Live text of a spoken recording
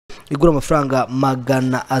igura amafaranga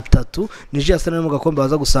 300. Ni ji ya sana mu gakombe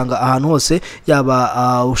waza gusanga ahantu hose,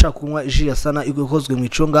 yaba ushaka kunywa ji ya sana ikozwe mu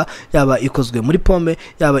icunga, yaba ikozwe muri pome,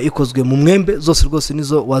 yaba ikozwe mu mwembe, zose rwose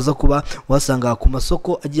nizo waza kuba wasanga ku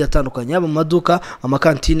masoko agiye atandukanye, yaba mu maduka,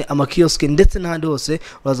 amakantine, amakioske ndetse n'ahandi hose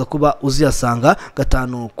waza kuba uziyasanga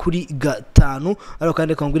 5 kuri 5. Ariko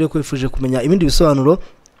kandi kangwire ko wifuje kumenya ibindi bisobanuro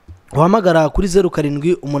wahamagara kuri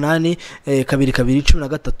 0788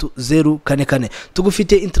 2213 044.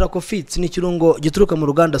 Tugufite Intrakofits ni kirungo gituruka mu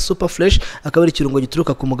Rwanda super fresh, akaba ari kirungo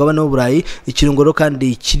gituruka ku mugabane w'Uburayi. Ikirungo ro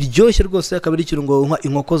kandi kiryoshye rwose, akaba ari kirungo unywa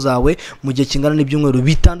inkoko zawe mu gihe kingana n'ibyumweru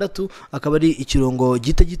 6, akaba ari ikirungo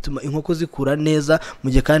gite gituma inkoko zikura neza mu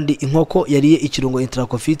gihe kandi inkoko yariye ikirungo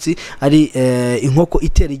Intrakofits ari inkoko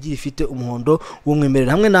itera igira ifite umuhondo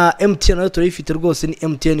w'umwemerere. Hamwe na MTN nayo turayifite rwose, ni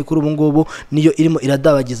MTN kuri ubu ngubu niyo irimo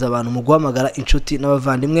iradabagiza mu guhamagara inshuti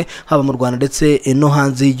n'abavandimwe haba mu Rwanda ndetse no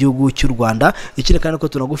hanze y'igihugu cy'u Rwanda. Ikindi kandi ko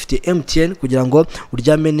tunagufite MTN kugira ngo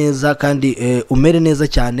uryame neza kandi umere neza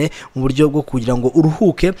cyane mu buryo bwo kugira ngo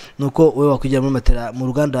uruhuke, nuko wewe wakujya muri matera mu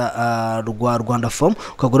ruganda rwa Rwanda Form,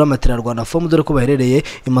 ukagura matera Rwanda Form dore ko baherereye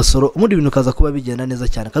imasoro, umundi bintu kaza kuba bigenda neza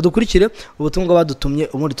cyane. Kadukurikire ubutumwa badutumye,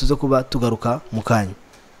 umundi tuze kuba tugaruka mu kanya.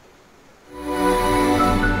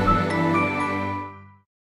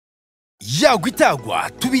 Yagwitagwa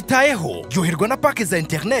tubitayeho, yoherwa na pake za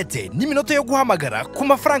internet n'iminota yo guhamagara ku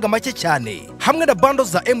mafaranga make cyane. Hamwe na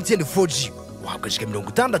bundles za MTN 4G wahabwa jiga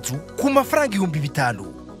 60 ku mafaranga 5,000,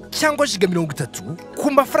 cyangwa jiga 30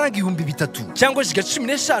 ku mafaranga 3,000, cyangwa jiga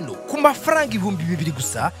 15 ku mafaranga 2,000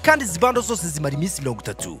 gusa, kandi izi bundles zose zimara iminsi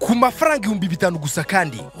 30 ku mafaranga 5,000 gusa.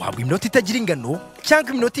 Kandi wahabwa iminota itagira ingano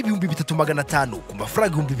cyangwa iminota 3,500 ku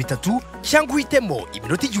mafaranga 3,000, cyangwa uhitemo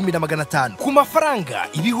iminota 1,500 ku mafaranga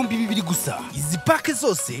 2,000 gusa. Izi pake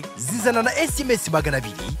zose zizana na SMS 200,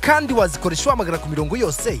 kandi wazikoresha uhamagara ku mirongo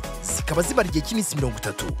yose, zikaba zimara igihe cy'iminsi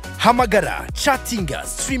 30. Hamagara, chattinga,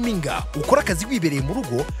 streaminga, ukora akazi wibereye mu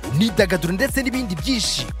rugo, nidagadura ndetse n'ibindi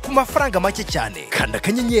byinshi ku mafaranga make cyane. Kanda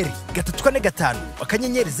akanyenyeri 345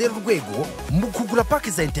 akanyenyeri 0 urwego mu kugura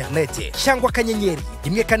pake za internet, cyangwa akanyenyeri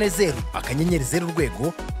 140 akanyenyeri 0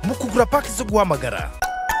 urwego mu kugura pake zo guhamagara.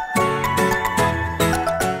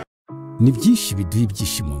 Ni byinshi biduha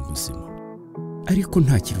ibyishimo mu buzima, ariko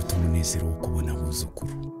nta kiruta umunezero wo kubona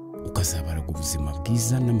abuzukuru, ukazabaraga ubuzima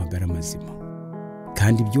bwiza n'amagara mazima,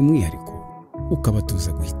 kandi by'umwihariko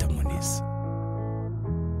ukabatuza guhitamo neza.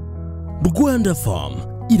 Rwanda Farm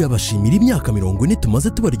irabashimira imyaka 40 tumaze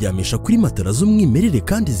tubaryamisha kuri matera z'umwimerere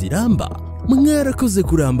kandi ziramba. Mwarakoze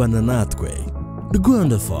kurambana natwe.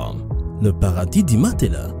 Rwanda Farm, le paradis du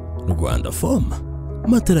matela. Rwanda Farm,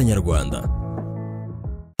 matela nyarwanda.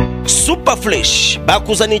 Super fresh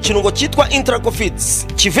bakuzaniye ikirungo cyitwa Intrakofits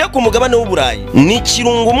kivuye ku mugabane w'Uburayi. Ni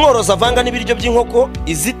ikirungo umworozi avanga n'ibiryo by'inkoko,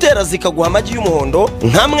 izitera zikaguha amagi y'umuhondo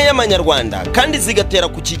nkamwe y'amanyarwanda, kandi zigatera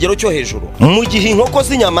ku kigero cyo hejuru. Mu gihe inkoko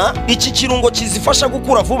z'inyama, iki kirungo kizifasha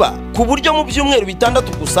gukura vuba ku buryo mu byumweru 6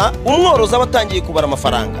 gusa umworozi aba atangiye kubara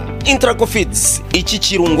amafaranga. Intrakofits, iki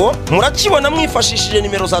kirungo murakibona mwifashishije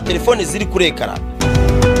nimero za telefone ziri kuri ekara.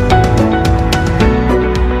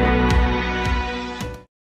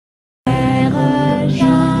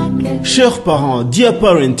 Chers parents, dear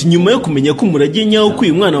parent, nyuma yo kumenya ko umurage nyawo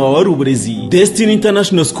k'uyu mwana wawe ari uburezi, Destiny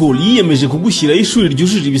International School yiyemeje kugushyiraho ishuri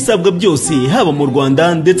ryujuje ibisabwa byose, haba mu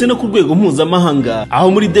Rwanda ndetse no ku rwego mpuzamahanga.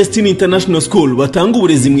 Aho muri Destiny International School batanga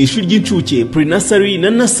uburezi mu ishuri ry'incuke, pre-nursery na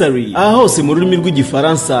nursery, aha hose mu rurimi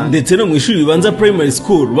rw'igifaransa, ndetse no mu ishuri bibanza primary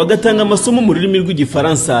school bagatanga amasomo mu rurimi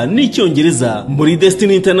rw'igifaransa n'icyongereza. Muri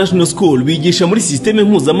Destiny International School bigisha muri systeme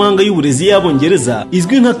mpuzamahanga y'uburezi y'Abongereza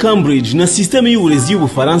izwi nka Cambridge na systeme y'uburezi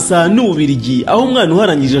y'Ubufaransa n'Ububirigi, aho umwana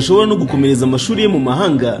uharangije ashobora no gukomereza amashuri ye mu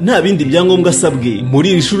mahanga nta bindi byangombwa asabwe. Muri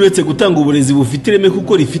iri shuri uretse gutanga uburezi bufite ireme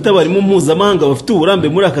kuko rifite abarimu mpuzamahanga bafite uburambe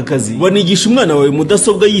muri aka kazi, banigisha umwana wawe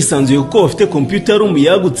mudasobwa yisanzuye kuko bafite computer room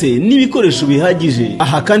yagutse n'ibikoresho bihagije.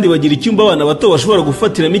 Aha kandi bagira icyumba abana bato bashobora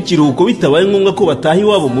gufatiramo ikiruhuko bitabaye ngombwa ko bataha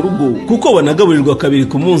iwabo mu rugo kuko banagaburirwa 2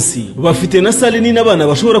 ku munsi. Bafite na salle nini abana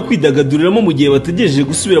bashobora kwidagaduriramo mu gihe bategereje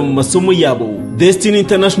gusubira mu masomo yabo. Destiny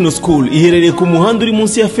International School iherereye ku muhanda uri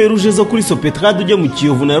munsi ya feruje zo kuri Sopetrade ujya mu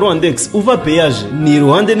Kiyovu na Rwandex uva peage, ni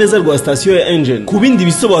iruhande neza rwa station ya Engine. Ku bindi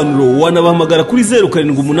bisobanuro wanabahamagara kuri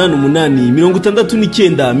 0788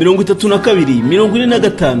 69 32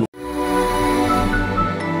 45.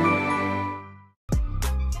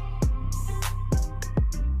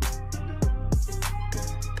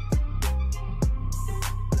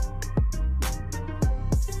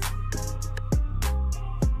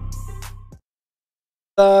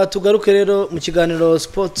 tugaruke rero mu kiganiro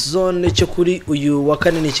Sports Zone cyo kuri uyu wa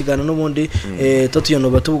kane, ni ikiganiro n'ubundi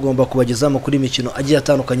tutuyonova tugomba kubageza amakuru y'imikino agiye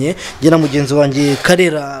atandukanye. Jye na mugenzi wanjye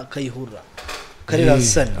Karera Kayihura, Karera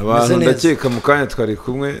Hassan. Abantu ndakeka mu kanya twari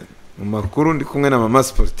kumwe mu makuru, ndi kumwe na mama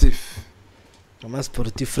sportif. Mama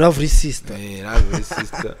sportif, lovely sister. Lovely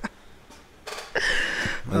sister.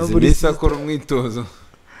 Mazimisa akora umwitozo.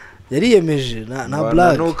 Yariyemeje na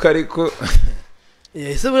black. Nuko ariko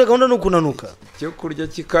ese bure gahunda no kunanuka. Cyo kurya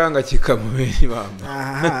kikanga kikamubera ibamba.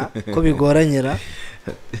 Aha, ko bigoranyera.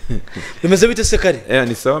 Bimeze bite se Kare?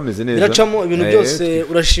 Ni sawa, meze neza. Biracamo ibintu byose,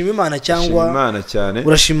 urashima Imana cyangwa Imana cyane.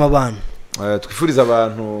 Urashima abantu. Twifuriza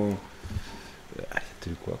abantu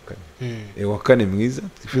turi kuwa kane. Wa kane mwiza,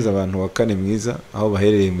 twifuriza abantu wa kane mwiza aho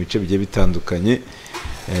baherereye mu bice bigiye bitandukanye.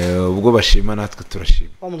 Ubwo bashima natwe turashima.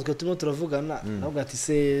 Bamutwe turimo turavugana nabwo ati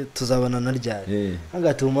se tuzabana na ryari.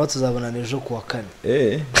 Hagati mu tuzabana nejo kuwa kane.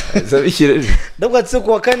 Zabikireje. Nabwo ati se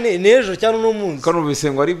kuwa kane nejo cyane no munsi. Kano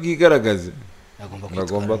bisengo ari bwigaragaze.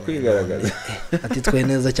 Agomba kwigaragaza. Ati twe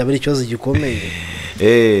neza cyabiri ikibazo gikomeye.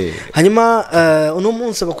 Hanyuma uno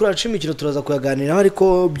munsi abakuru bacu imikino turaza kuyaganiraho,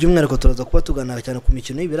 ariko by'umwihariko turaza kuba tuganira cyane ku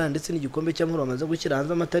mikino y'ibirana ndetse n'igikombe cy'amahoro bamaze gushyira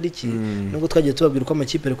hanze amatariki, nubwo twagiye tubabwira uko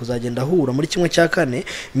amakipe ari kuzagenda ahura muri kimwe cya kane.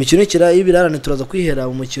 Imikino y'ibirarane turaza kwihera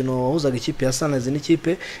umukino wahuzaga ikipe ya Sunrise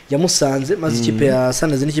n'ikipe ya Musanze, maze ikipe ya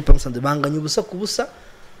Sunrise n'ikipe ya Musanze banganya ubusa ku busa.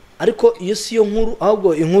 Ariko iyo si yo nkuru,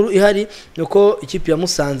 ahubwo inkuru ihari nuko ikipe ya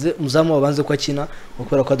Musanze umuzamu wabanze ko akina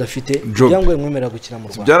kubera ko adafite byangwe mwemera gukina mu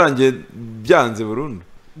Rwanda. Byarangiye byanze burundu.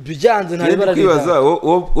 Byanze ntari barariba. Kwibaza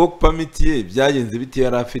wo permitiye byagenze biti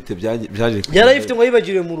yari afite byaje. Yarayifite ngo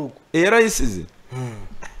yibagiriwe mu rugo. Yarayisize.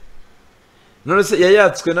 None se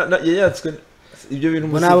yayatswe ibyo bintu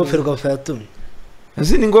musi. Nabo ferwa fayatumye.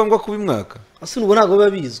 Ese ni ngombwa kubimwaka? Ase nubo ntago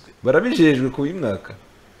babizwe. Barabijejwe kubimwaka.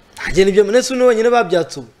 Hagenda ibyo munesi ni wenyine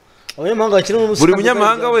babyatsuba. Abanyamahanga bakina mu buri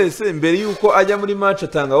munyamahanga wese mbere yuko ajya muri match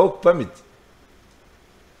atanga work permit.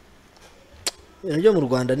 Ibyo mu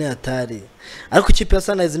Rwanda ni atari. Ariko ikipe ya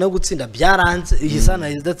Sunrise no gutsinda byaranze, iyi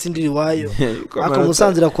Sunrise idatsindira iwayo. Ako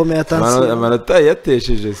Musanze irakomeye atansi. Amanota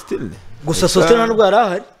yatesheje still. Gusa Sostena nubwo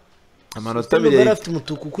arahari. Amanota abiri yarafite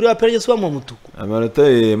umutuku kuri Apr Fc mu mutuku.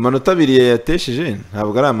 Amanota abiri yatesheje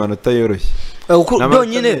ntabwo ari amanota yoroshye.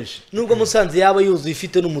 Byonyine nubwo Musanze yaba yuzuye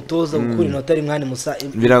ifite n'umutoza gukura inota rimwe hane musa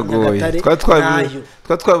biragoye.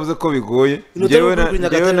 Twavuze ko bigoye. Ngewe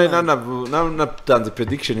natanze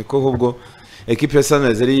prediction ko hubwo equipe ya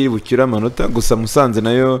Sunrise ari bukira amanota, gusa Musanze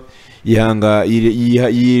nayo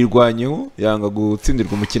yirwanyeho yanga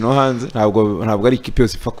gutsindirwa umukino wo hanze. Ntabwo ari ikipe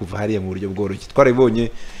yose ipfa kuva hariya mu buryo bworoshye.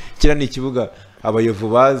 Twarabonye kira ni ikibuga abayovu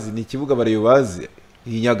bazi, ni ikibuga barayo bazi,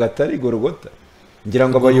 Nyagatare Gorogota. Ngira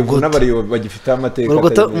ngo abayovu n'abariyo bagifite amateka.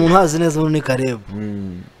 Gorogota umuntu hazi neza muri ni Karebu.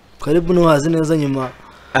 Karebu ni hazi neza nyuma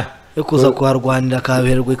yo kuza kuharwanira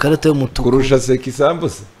kaberwa ikarata y'umutuku. Kurusha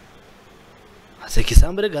Sekisambuse.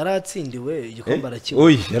 Sekisambure garatsindiwe igikombe arakiwe.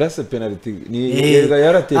 Oyi yarase penalty ni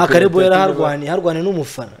yarateye. Karebu harwani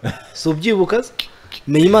n'umufana. So byibuka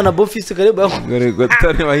Meyimana Bofisi Karebu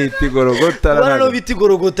Gorogota ne bahita Gorogota. Bano biti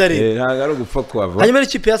Gorogota re. Ntago ari gupfa kwava. Hanyuma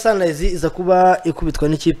ikipe ya Sunrise iza kuba ikubitwa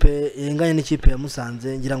n'ikipe inganye n'ikipe ya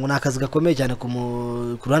Musanze, ngira ngo nakazi gakomeye cyane ku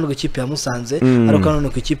ruhande rw'ikipe ya Musanze, ariko kanone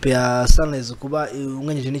ku ikipe ya Sunrise kuba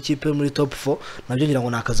unganyije n'ikipe muri top 4 nabyo ngira ngo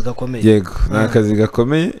nakazi gakomeye. Yego nakazi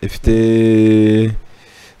gakomeye,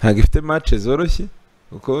 ntago ifite match zoroshye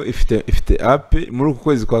uko ifite AP muri uku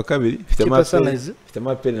kwezi kwa kabiri, ifite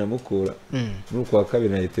mapeli na Mukura muri uku kwa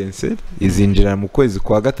kabiri na Etincelle, izinjira mu kwezi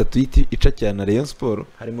kwa gatatu ica cyane na Rayon Sport,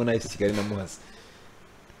 harimo na Kigali na Muhazi.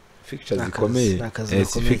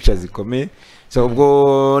 Fixtures zikomeye. So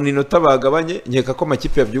ubwo ni nota bagabanye, nkeka ko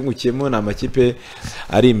amakipe yabyungukiyemo na amakipe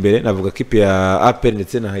ari imbere, navuga ikipe ya AP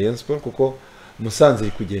ndetse na Rayon Sport, kuko Musanze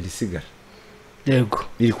iri kugenda isigara. Yego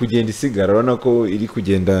iri kugenda isigara, urabona ko iri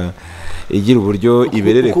kugenda igira uburyo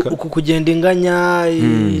iberereka uku kugenda inganya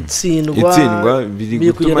itsindwa biri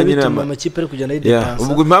gutuma nyine amakipe ari kugenda yidepansa.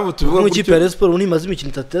 Ubwo impamvu tuvuga ko ikipe ya Rayon Sport unimaze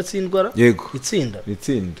imikino 3 yatsindwa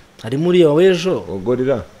itsinda hari muri awejo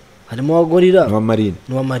Gorira, harimo wa Gorira no Marine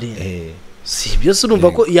si byose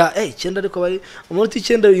urumva ko ya 9 ariko bari umunsi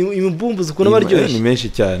 9 imibumbu zikuna baryoshye ni menshi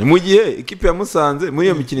cyane. Mu gihe ikipe ya Musanze muri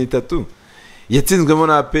iyo mikino 3 yatsinzwemo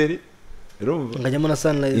na Apr, nganyemo na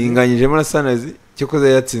Sunrise, inganyijemo na Sunrise,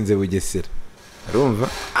 cyokoze yatsinze Bugesera. Urumva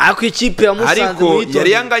ako ikipe ya Musanze ariko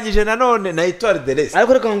yari yanganyije nanone na Etoile de l'Est.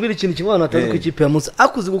 Ariko reka mbwira ikintu kimwe abantu atazi ku ikipe ya Musanze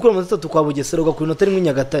akuzi gukora amanota 3 kwa Bugesera ugakura inota rimwe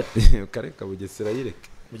Nyagatare. Kareka Bugesera yireke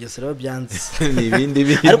Bugesera byanze ni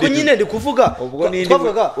ibindi ariko nyine ndi kuvuga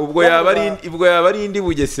ubwo yaba ari indi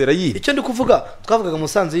Bugesera yiri icyo ndi kuvuga twavugaga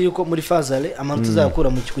Musanze yuko muri fazale amanota uzakura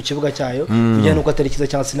ku kibuga cyayo bijyanye nuko atari kiza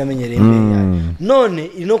cyangwa sinamenyereye mbere none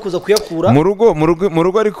ino kuza kuyakura mu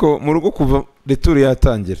rugo ariko mu rugo kuva retour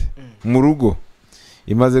yatangira mu rugo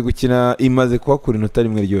imaze kuhakura inota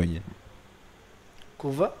rimwe ryonyine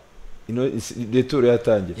kuva retour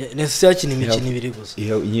yatangira nese yakina imikino ibiri gusa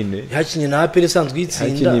nyine yakina na Apr isanzwe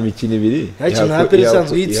yitsinda yakina imikino ibiri yakina na Apr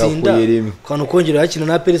isanzwe yitsinda kandi ukongera yakina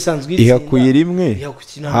na Apr isanzwe yitsinda ihakuye rimwe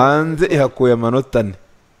hanze ihakuye amanota 4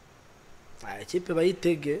 ikipe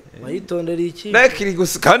bayitege bayitondera iki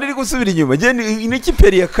kandi iri gusubira inyuma ino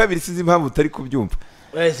kipe ya kabiri sizi impamvu utari kubyumva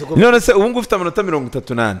none se ubu ngubu ufite amanota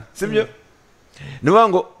 38 sibyo nuba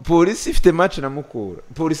ngo polisi ifite match na Mukura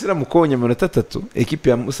polisi iramukonye amanota 3 ekipe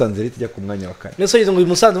ya Musanze ijya ku mwanya wa 4 nese yizo ngo uyu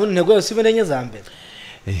Musanze muri ntego yose ibenenye za mbere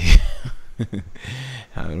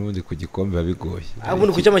n'ubundi ku gikombe babigoye ahubwo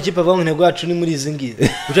ni ku cy'amakipe avuga ngo ntego yacu ni muri izi ngizi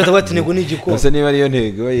ucata bati ntego ni igikombe ese niba ariyo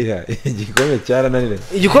ntego bayiha igikombe cyarananira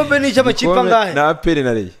igikombe ni icy'amakipe angahe na Apr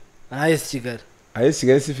na Rayon AS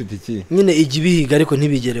Kigali sifite iki nyine igibihiga ariko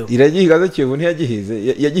ntibigereho iragihiga za Kiyovu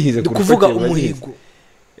yagihize ku kuvuga umuhigo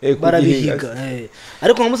barabihiga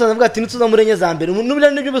ariko nka Musanze avuga ati nituza murenye za mbere n'ubira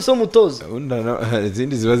n'ibyo bose umutoza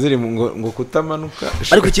izindi ziba ziri ngo kutamanuka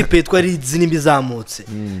ariko ikipe yitwa Leeds nimba izamutse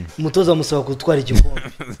umutoza musaba gutwara igikombe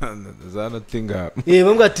zanatinga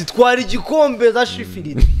bamwe ati twara igikombe za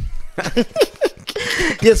Sheffield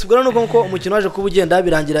yes ubwo nuko ko umukino waje kuba ugenda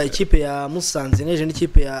birangira ikipe ya Musanze ngeje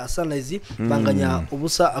n'ikipe ya Sunrise banganya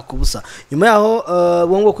ubusa akubusa nyuma yaho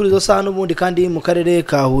bongo kuri zo saha n'ubundi kandi mu karere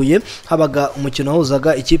ka Huye habaga umukino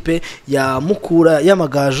wahuzaga ikipe ya Mukura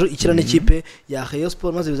y'Amagaju ikira n'ikipe ya Rayon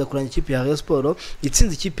Sport maze biza kuranya ikipe ya Rayon Sport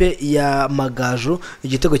itsinze ikipe ya Magaju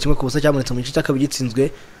igitego kimwe ku busa cyamunitse mu gice cy'akabiri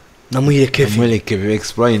gitsinzwe na Muherekeve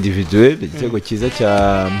exploit individuel igitego cyiza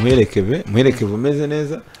cya Muherekeve umeze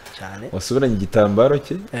neza wasubiranye igitambaro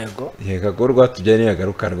cye yego ko rwatubyaye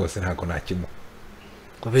yagaruka rwose ntako nakimo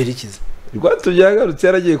kubera ikiza rwatubyagarutse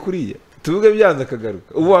yaragiye kuriya tuvuge byanze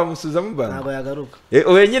akagaruka ubu wamusuzamo bana ntago yagaruka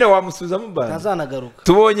oya nyine wamusuzamo bana ntazanagaruka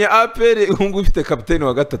tubonye Apr ungu ufite kapiteni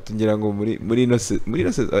wa gatatu ngira ngo muri no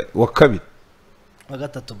wa kabiri wa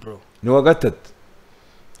gatatu bro ni wa gatatu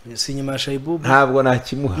si nyuma ya Shaibubu ntabwo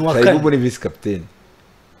nakimuha Shaibubu ni vice captain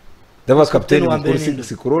ndaba kapiteni wa kursi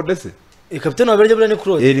sikurode se kapiteni wa Berge ni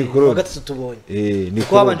Claude wa gatatu tubonye ni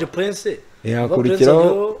ko abanje Prince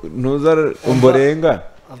yakurikiraho ntuza umborenga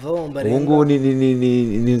ubu ngubu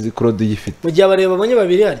ni Claude yifite mu gihe abareba babonye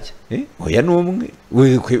babiri harya oya n'umwe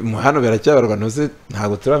hano biracyabarwa ntuze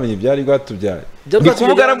ntabwo turamenya ibyari rwatubyaye ni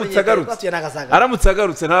kuvuga aramutse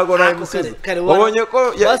agarutse ntabwo nabimusubiza wabonye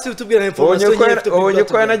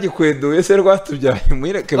ko yanagikweduye se rwatubyaye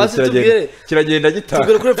muherekebe kiragenda gitaka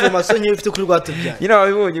tubwire kuri information nyine ufite kuri rwatubyaye nyine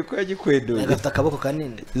wabibonye ko yagikweduye agafite akaboko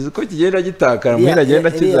kanini uzi ko kigenda gitakara muhira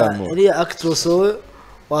agenda kizamuka iriya actress wowe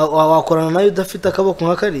wakorana nayo udafite akaboko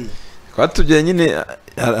nka kariya twatubyaye nyine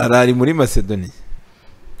arari muri Macedonia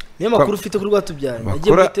niyo makuru ufite kuri rwatubyaye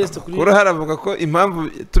agiye muri test kuri haravuga ko impamvu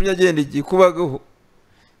tumye agenda igikubagaho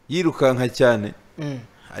yirukanka cyane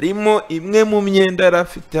harimo imwe mu myenda yari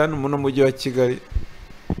afite hano mu mujyi wa Kigali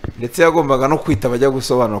ndetse yagombaga no kwita bajya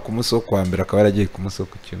gusobanura ku munsi wo kwa mbere akaba yaragiye ku munsi wo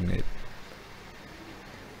ku cyumweru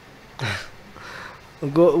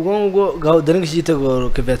ubwo gahunda n'igitego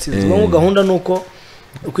kebyatsinze ubwo gahunda nuko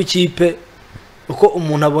uko ikipe uko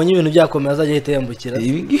umuntu abonye ibintu byakomeye azajya ahita yambukira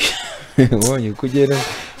ubonye kugera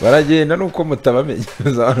baragenda nuko mutabamenye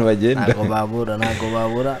abantu bagenda ntago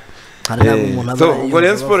babura ubwo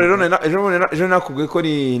Rayon Sport rero ejo nakubwiye ko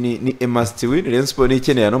ni a must win Rayon Sport ni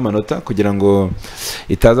ikeneye ano manota kugira ngo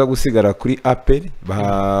itaza gusigara kuri Apr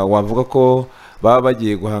wavuga ko baba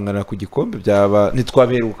bagiye guhangana ku gikombe byaba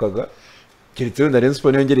ntitwaberukaga keretse wenda Rayon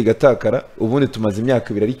Sport yongera igatakara ubundi tumaze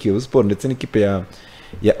imyaka 2 ari Kiyovu Sport ndetse n'ikipe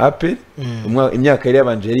ya Apr imyaka yari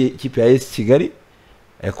yabanje yari ikipe ya AS Kigali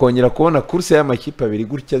yakongera kubona kurse y'amakipe abiri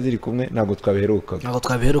gutya ziri kumwe ntabwo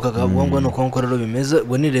twabiherukaga ubwo nuko rero bimeze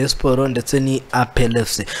ubwo ni Rayon Sport ndetse ni Apr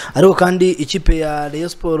Fc ariko kandi ikipe ya Rayon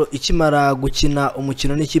Sport ikimara gukina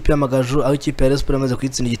umukino n'ikipe y'Amagaju aho ikipe ya Rayon Sport yamaze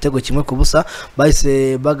kwitsinda igitego kimwe ku busa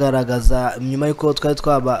bahise bagaragaza nyuma y'uko twari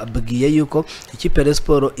twababwiye yuko ikipe ya Rayon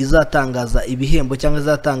Sport izatangaza ibihembo cyangwa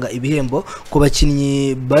izatanga ibihembo ku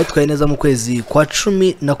bakinnyi batwaye neza mu kwezi kwa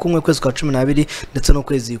 11 kwezi kwa 12 ndetse no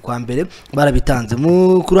kwezi kwa mbere barabitanze mu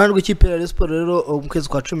ku ruhande rw'ikipe ya Rayon Sports rero mu kwezi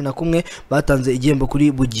kwa 11 batanze igihembo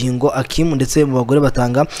kuri Bugingo Akim ndetse mu bagore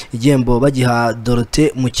batanga igihembo bagiha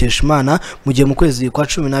Dorothée Mukeshimana mu gihe mu kwezi kwa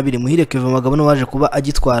 12 Muhire Kevin Magabo waje kuba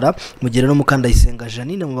agitwara mu gihe no Mukandayisenga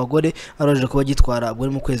Janine mu bagore araje kuba agitwara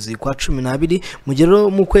bwo mu kwezi kwa 12 mu gihe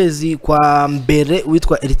mu kwezi kwa mbere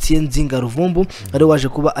witwa Eritien Nzinga Ruvumbu ari waje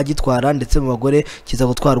kuba agitwara ndetse mu bagore kiza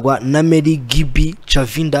gutwarwa na Mary Gibi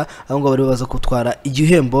Chavinda aho ngo bari baza gutwara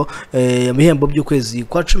igihembo ibihembo by'ukwezi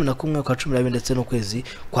kwa 11 kwa 12 ndetse no kwezi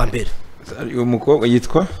kwa mbere. Uyu mukobwa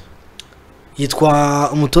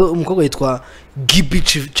umukobwa yitwa Gibi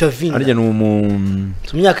Chavinda arya ni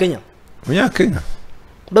Umunyakenya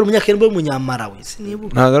bari Umunyakenya bari Umunyamarawi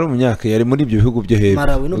sinibuka ntago ari Umunyakenya yari muri ibyo bihugu byo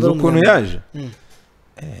hepfo ukuntu yaje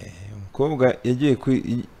umukobwa yagiye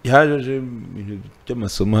yaje ibintu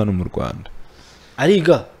by'amasomo hano mu Rwanda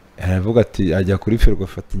ariga aravuga ati ajya kuri ferwa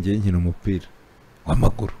afata ngiye nkina umupira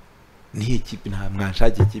w'amaguru niyo kipe nta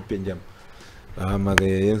mwanshake ikipe njyamo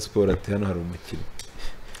bahamagaye Rayon Sports ati hano hari umukino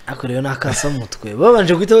ako rero nakasa mutwe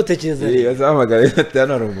babanje guhita batekereza bazahamagaye ati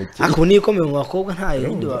hano hari umukino ako ni ikomeye mu bakobwa nta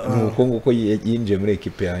yindi umukongo uko yinjiye muri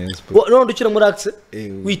equipe ya Rayon Sports none dukira muri axe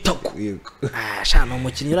witako shana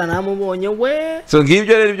umukinnyi uranamubonye we so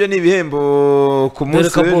ngibyo rero ibyo ni ibihembo ku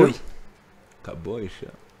munsi w'ejo Kaboy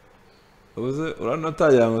sha uze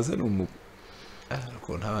uranataye ngo se n'umuko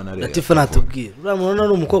ariko ntabana rero Latifa natubwira uramubona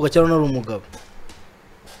ari umukobwa cyangwa ari umugabo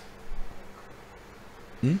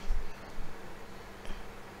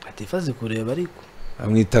Latifa zikureba ariko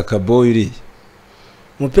amwita Kaboy uri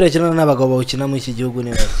umupira cyane n'abagabo bawukina muri iki gihugu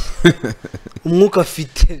ne baki umwuka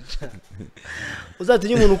afite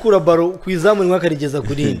uzatinye umuntu ukura baro kwizamu nimwe akarigeza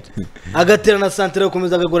kurindi agatera na centre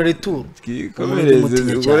gukomeza agagora retour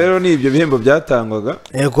ubwo rero ni ibyo bihembo byatangwaga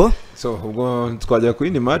yego so ubwo twajya ku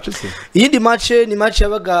yindi match se iyindi match ni match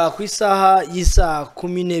yabaga ku isaha y'isa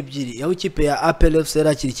 12 aho ikipe ya Apr Fc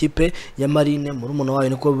yakira ikipe ya Marine muri umuntu wayo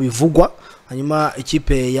niko bivugwa hanyuma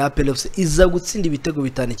ikipe ya Apr Fc iza gutsinda ibitego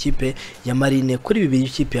bitanu ikipe ya Marine kuri 2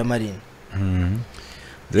 ikipe ya Marine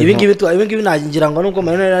ibingibi nagira ngo nubwo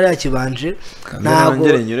Marine yari yakibanje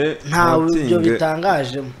ntago byo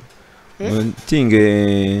bitangaje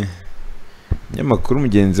tinge nyamakuru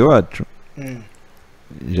mugenzi wacu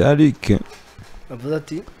Jarike avuze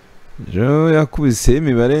ati jo yakubise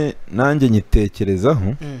imibare nanjye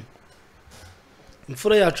nyitekerezaho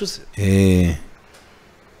imfura yacu se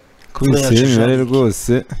kubise imibare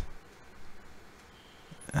rwose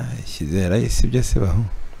shizera isibye se baho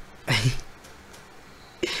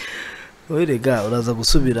werega uraza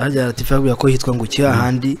gusubira hajya Latifa yaguye ko hitwa ngo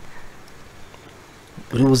cyahandi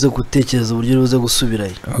uri buze gutekereza uburyo uri buze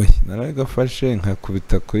gusubirayo naragafashe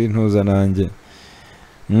nkakubita kuri ntuza nanjye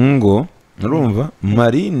ngo urumva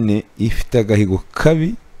Marine ifite agahigo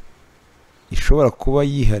kabi ishobora kuba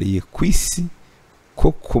yihariye ku isi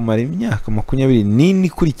ko kumara imyaka 24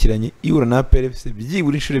 ikurikiranye ihura na Apr Fc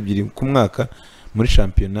byibura inshuro 2 ku mwaka muri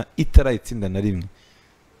shampiyona itarayitsinda na rimwe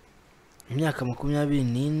imyaka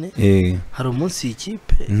 24 hari umunsi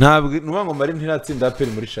ikipe ntabwo nuba ngo Marine ntiratsinda Apr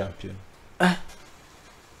muri shampiyona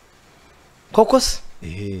koko se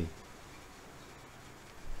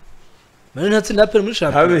Marine ntatsinda Apr muri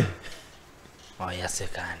shampiyona habe oya se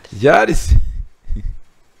kandi yari se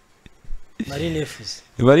Marine FC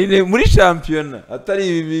Marine muri shampiyona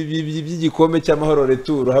atari by'igikombe cy'amahoro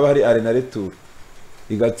retour haba hari arena retour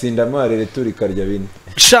igatsinda amare retour ikarya bine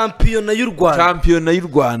shampiyona y'u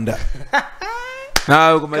Rwanda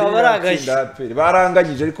ntabwo Marine iratsinda Apr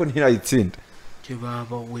baranganyije ariko ntirayitsinda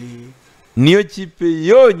kibaba we niyo kipe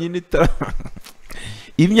yonyine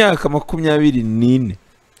imyaka 24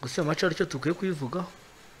 gusa amacha aricyo tukwiye kuyivugaho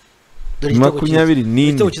 24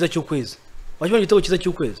 igitego kiza cy'ukwezi wajya igitego kiza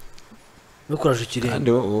cy'ukwezi bikoraje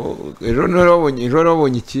kirende ejo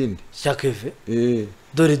nabonye ikindi cyakeve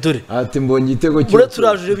dore ati mbonye igitego cy'ukwezi uretse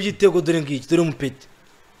uraje igitego dore ngiki dore umupeti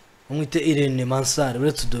umwite Irene Mansare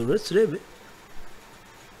uretse urebe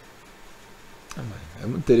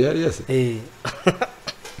amuteri hari yase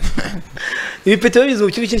ibipeti bibize mu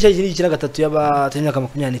kigo cy'inshyi cy'ikina gatatu y'abatemyaka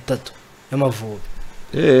 23 y'amavubi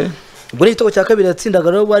ubwo ni igitego cya kabiri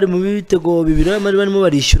yatsindaga rero bari mu bitego bibiri barimo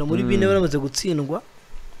barishyura muri bine baramaze gutsindwa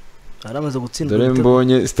dore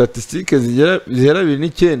mbonye statistique zihera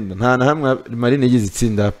 29 nta na hamwe Marine yigize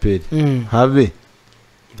itsinda Apr habe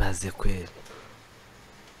ibaze kwera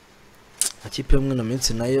akipe y'umwe na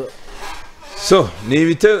minsi nayo so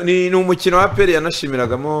ni umukino wa Apr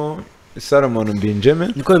yanashimiragamo Salomon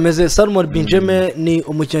Benjamin niko bimeze. Salomon Benjamin ni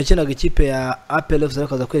umukino ukinaga ikipe ya Apr Fc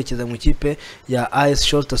akaza kwerekeza mu ikipe ya AS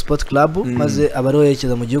Shorta Sport Club maze abariho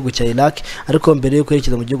yerekeza mu gihugu cya Iraq, ariko mbere yo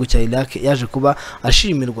kwerekeza mu gihugu cya Iraq yaje kuba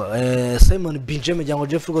ashimirwa. Simon Benjamin cyangwa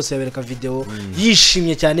Jeff rwose yabereka video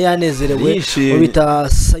yishimye cyane yanezerewe, bita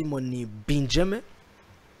Simon Benjamin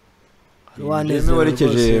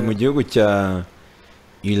warekeje mu gihugu cya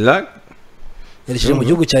Iraq, yerekeje mu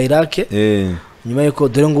gihugu cya Iraq nyuma yuko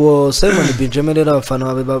dore ngo Simon Benjamin rero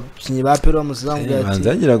abafana bakinyi ba Apr bamusanzwe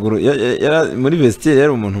ati muri vestiaire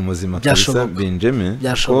yari umuntu muzima kabisa. Benjamin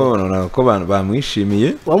ko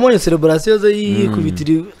bamwishimiye, wamubonye celebration ze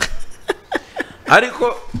yikubitira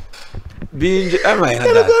ariko Benjamin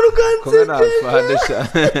ko nafadesha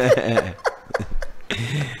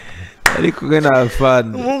ariko gana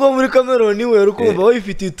fan umungo muri Cameroon niwe yari kumva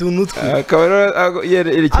wifitiye utuntu twe akaba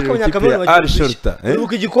yerekeje mu kipe ya AS Shorta.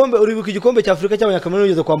 uribuka igikombe cya Afrika cy'abanyakameruni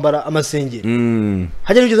ugeze kwambara amasengeri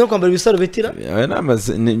hajya ugeze no kwambara ibisaro betira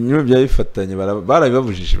nyuma byabifatanye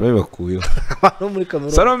barabibabujije babibakuyeho no muri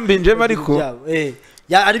Cameroon. Salomon Benjamin ariko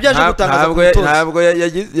ari byaje gutangaza ntabwo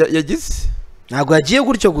yagize ntabwo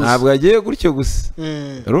yagiye gutyo gusa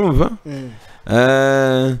urumva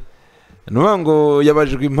nuba ngo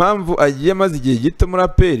yabajijwe impamvu agiye amaze igihe gito muri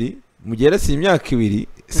Apr mu gihe yarasiye imyaka 2.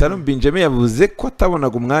 Salomon Benjamin yavuze ko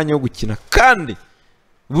atabonaga umwanya wo gukina kandi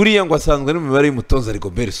buriya ngo asanzwe ari mu mibare y'umutoza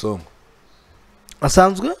Rigobert Song,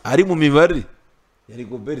 asanzwe ari mu mibare ya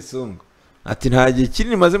Rigobert Song. Ati nta gihe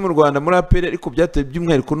kinini maze mu Rwanda muri Apr ariko byateye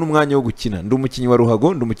by'umwihariko n'umwanya wo gukina. Ndi umukinnyi wa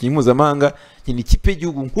ruhago, ndi umukinnyi mpuzamahanga, nkina ikipe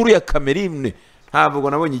y'igihugu nkuru ya Cameroon, ntabwo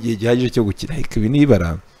nabonye igihe gihagije cyo gukina. Ariko ibi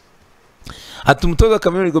nibara ati umutoza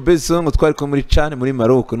Cameroon Rigobert Song twari ko muri Chan muri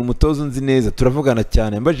Maroc, ni umutoza nzi neza, turavugana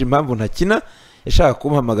cyane. Mbaje impamvu ntakina, yashaka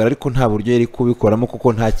kumpamagara ariko nta buryo yari kubikoramo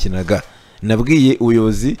kuko ntakinaga. Nabwiye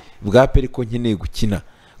ubuyobozi bwa Apr ko nkeneye gukina.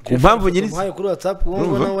 Ku mpamvu nyirizi kuri WhatsApp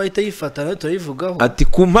wabona wahita yifata nayo turayivugaho. Ati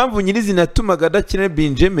ku mpamvu nyirizi natumaga adakina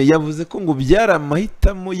Benjamin yavuze ko ngo byari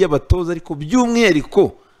amahitamo y'abatoza ariko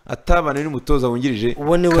by'umwihariko atabana n'umutoza wungirije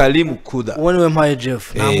Karim Kuda. Ubone we mpaye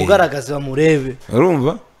Jeff namugaragaza bamurebe.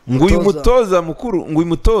 Urumva? Ngo uyu mutoza mukuru, ngo uyu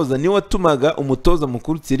mutoza niwe watumaga umutoza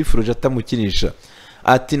mukuru Thierry Froger atamukinisha.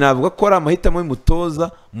 Ati navuga ko ari amahitamo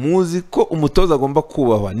y'umutoza, muzi ko umutoza agomba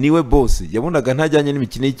kubahwa, niwe boss. Yabonaga ntajyanye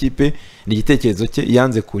n'imikino y'ikipe, ni igitekerezo cye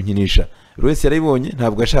yanze kunkinisha. Wese yarayibonye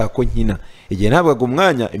ntabwo ashaka ko nkina. Igihe ntabwo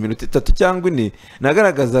umwanya iminota 3 cyangwa 4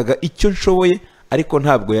 nagaragazaga icyo nshoboye, ariko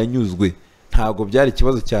ntabwo yanyuzwe. Ntabwo byari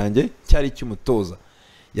ikibazo cyanjye, cyari icy'umutoza.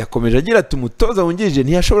 Yakomeje agira ati umutoza wungirije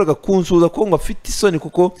ntiyashoboraga kunsuza ko ngo afite isoni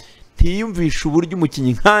kuko ntiyumvisha uburyo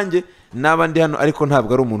umukinnyi nkanjye n'abandi hano, ariko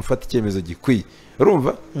ntabwo ari umuntu ufata icyemezo gikwiye.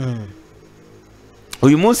 Urumva?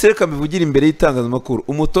 Uyu munsi reka mbivugira imbere y'itangazamakuru,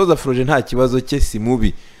 umutoza Froger nta kibazo cye, si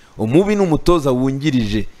mubi. Umubi ni umutoza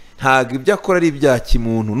wungirije, ntabwo ibyo akora ari ibya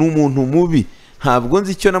kimuntu, ni umuntu mubi. Ntabwo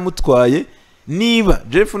nzi icyo namutwaye. Niba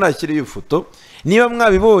Jeff nakiri iyo foto, niba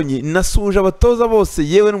mwabibonye nasuje abatoza bose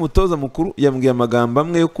yewe n'umutoza mukuru, yambwiye amagambo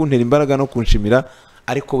amwe yo kuntera imbaraga no kunshimira,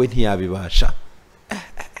 ariko we ntiyabibasha.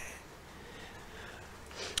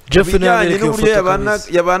 Jeff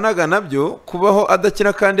yabanaga nabyo kubaho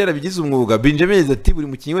adakina kandi yarabigize umwuga. Benjamin yagize ati buri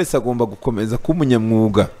mukinnyi wese agomba gukomeza kuba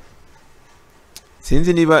umunyamwuga.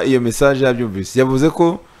 Sinzi niba iyo message yabyumvise. Yavuze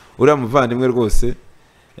ko uriya muvandimwe rwose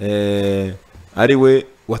ari we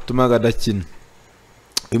watumaga adakina.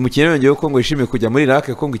 Uyu mukinnyi yongeyeho ko ngo yishimiye kujya muri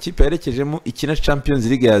Iraq, ko ngo ikipe yerekejemo ikina Champions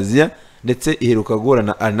League ya Asia ndetse iheruka guhura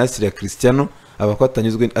na Al Nassr ya Cristiano. Abako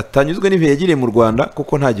atanyuzwe n'ibihe yagiriye mu Rwanda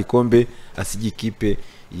kuko nta gikombe asigiye ikipe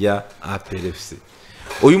ya Apr Fc.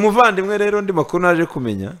 Uyu muvandimwe rero ndi makuru naje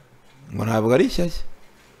kumenya ngo ntabwo ari shyashya.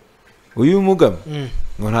 Uyu mugabo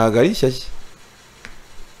ngo ntabwo ari shyashya.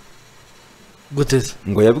 Guteze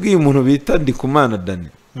ngo yabwiye umuntu bita Ndikumana Dani.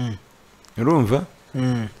 Urumva?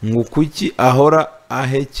 Ngo kuki ahora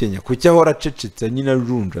ahekenya, kuki ahora acecetse nyina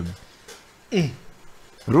rurunjamye.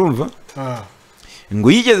 Urumva?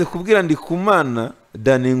 Ngo yigeze kubwira Ndikumana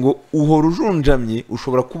Dani ngo uhora ujunjamye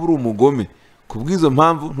ushobora kuba uri umugome, kubwizo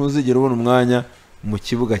mpamvu ntuzigera ubona umwanya mu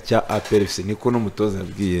kibuga cya Apr Fc. Niko n'umutoza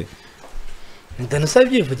yabwiye Dani.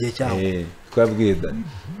 Sabyivugiye cyangwa twabwiye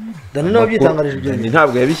Dani nawe byitangarije ibyo.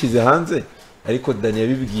 Ntabwo yabishyize hanze, ariko Dani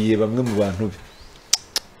yabibwiye bamwe mu bantu be.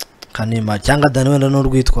 Kanima cyangwa Dani wenda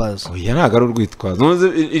n'urwitwazo. Oya ntabwo ari urwitwazo. Ntuze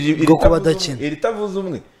bwo kuba adakina. Iri tavuze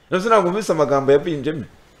umwe. Nose ntabwo mbise amagambo ya Benjamin.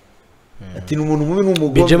 Ati ni umuntu mubi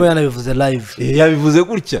n'umugome. Benjamin yanabivuze live. Yabivuze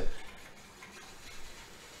gutya.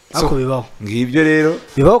 Ako bibaho. Ngibyo rero.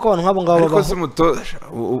 Bibaho ko abantu nk'abo ngabo babaho. Ariko se umutoza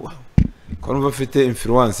ko numva afite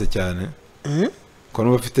influence cyane. Ko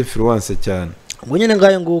numva afite influence cyane. ubwo nyine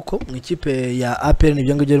ngayo nguko mu ikipe ya Apr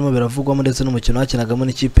nibyo ngibyo birimo biravugwamo ndetse n'umukino wakinagamo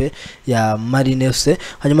n'ikipe ya Marine FC.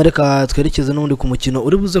 Hanyuma reka twerekeze n'ubundi ku mukino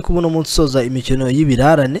uri buze kubona umunsi soza imikino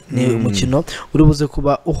y'ibirarane ni umukino uri buze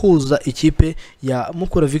kuba uhuza ikipe ya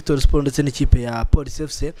Mukura Victory Sport ndetse n'ikipe ya Police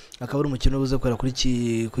FC, akaba ari umukino ubuze kwera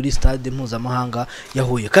kuri stade mpuzamahanga ya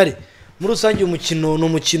Huye. Kare muri rusange umukino ni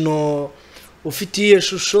umukino ufitiye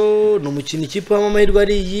shusho, ni umukino ikipe y'amahirwe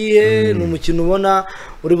ari iyihe, ni umukino ubona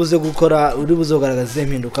uri buze kugaragaza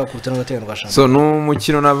impinduka ku rutonde rw'agateganyo rwa shampiyona? So ni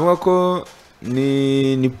umukino navuga ko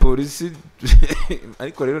ni polisi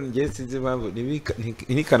ariko rero ngiye sinzi impamvu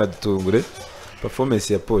ntikanadutungure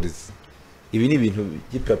performance ya polisi. Ibi ni ibintu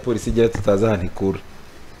ikipe ya polisi igira tutazi ahantu ikura.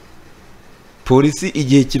 Polisi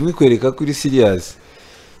igihe kimwe kwereka kuri serious,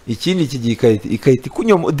 ikindi kigiye ikahita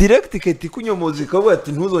ikunyomo direct, ikahita ikunyomoza ikavuga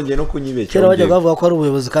ati ntuzongere no kunyibeshya. Kera bajya bavuga ko ari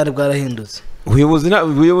ubuyobozi kandi bwarahindutse. Ubuyobozi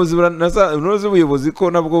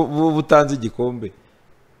ko nabwo butanze igikombe.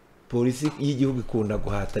 Polisi y'igihugu ikunda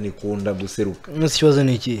guhatana, ikunda guseruka. Nese kibazo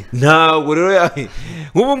ni iki? Ntabwo rero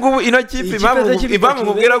ngubu ino kipe impamvu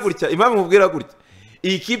mubwira gutya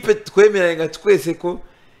iyi kipe twemeranya twese ko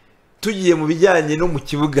tugiye mu bijyanye no mu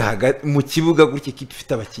kibuga gutya ikipe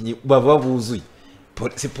ifite abakinnyi baba buzuye.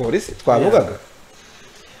 Polisi twavugaga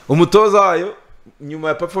umutoza wayo nyuma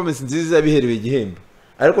ya performance nziza yabiherewe igihembo,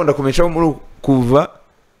 ariko ndakomeshaho muri kuva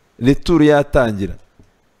retour yatangira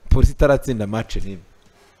polisi taratsinda match nimwe.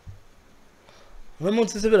 Uno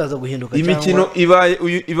munsi se biraza guhinduka cyangwa imikino ibaye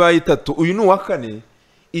 3, uyu ni uwa 4,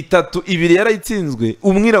 3 2 yarayitsinzwe,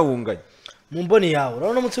 umwe irawunganya. Mu mboni yawe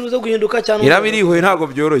urabona munsi uza guhinduka cyane irabirihoye ntabwo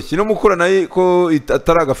byoroshye. No Mukura naye ko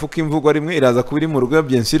atari agafuka imvugo rimwe iraza kubiri mu rugo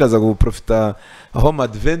bien sûr iraza guprofita home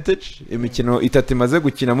advantage. Imikino 3 imaze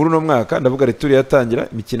gukina muri uno mwaka, ndavuga retour yatangira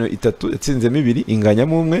imikino 3 yatsinzemo 2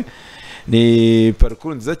 inganyamo umwe. Ni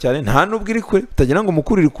parcours nziza cyane, nta nubwo iri kure utagira ngo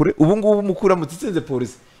Mukura iri kure. Ubu ngubu Mukura mutsinze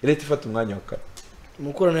polisi irahita ifata umwanya wa 4.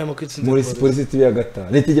 Mukura nayo mukitsinze polisi tibi ya gatanu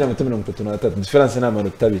leta igira amanota 33, difference ni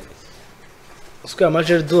amanota 2. Usko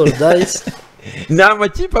amaje door dice na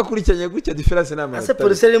makipe akurikiranye gutya difference ni amanota. Ase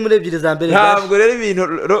polisi iri muri 2 za mbere. Ntabwo rero ibintu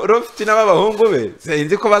Rofti n'abahungu be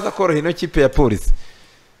sinzi ko baza koroha ino kipe ya polisi.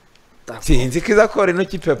 Sinzi kiza koroha ino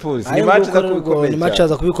kipe ya polisi. Ni match za kubikomeye. Ni match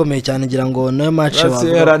za kubikomeye cyane ngira ngo nayo match wa.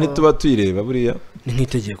 Yarani tuba tuyireba buriya. Ni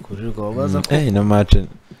nkitegeko rero baza ko. Na match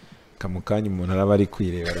kamukanya umuntu araba ari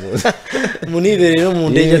kwireba rwose. Munibere rero mu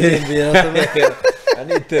ndege atembera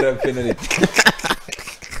ani tera penalty.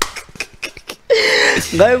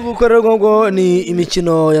 Ngaye gukorerwa ngo ni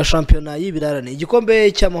imikino ya shampiyona y'ibirarane.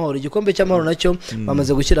 Igikombe cy'amahoro nacyo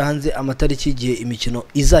bamaze gushyira hanze amatariki igihe imikino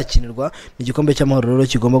izakinirwa. Ni igikombe cy'amahoro rero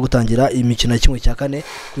kigomba gutangira imikino ya 1/4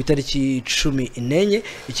 ku itariki 14.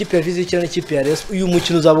 Ikipe ya Vizi ikina n'ikipe ya Rayon. Uyu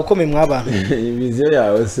mukino uzaba ukomeye mw'abantu. Viziyo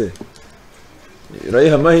yawe se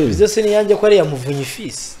urayiha amahirwe. Viziyo se ni yanjye ko ari yamuvunye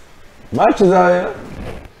fisi. Match zaya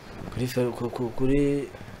kuri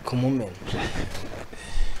kumumena.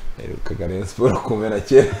 Herukaga Rayon Sport kumena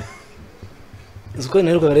kera. Ziko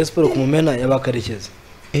herukaga Rayon Sport kumumena yabakarekeza.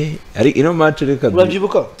 Ari ino match reka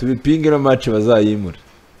urabyibuka tubipinge ino match bazayimura.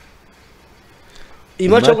 Iyi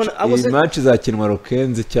match zakinwa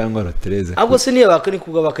Rokenze cyangwa Rotereze. Ahubwo se niye bakani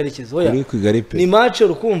kubwa bakarekeza oya. Ni match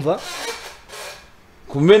urukumva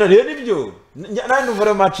kumena rero nibyo. Nandi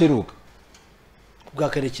umva match iruka. Kubwa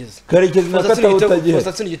karekeza. Karekeza nakata utagiye.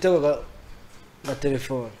 Faustin igitego ga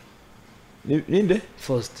telefone. Ninde?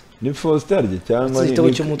 Faustin. Ni Faustin arye cyangwa ni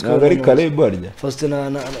ari Kalebo arya. Faustin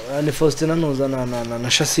ni Faustin nanuza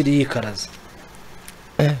na Shasiri yikaraza.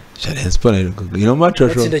 Rayon Sport ino match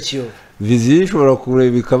asho. Vizi ishobora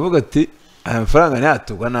kureba ikavuga ati amafaranga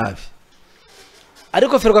ntiyatugwa nabi.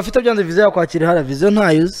 Ariko Ferwa afite byanze Vizi yakwakira hara Vizi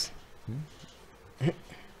ntayuze.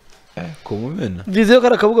 Kumumena. Vizi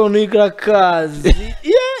karakavuga ngo irakazi.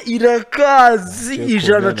 Irakazi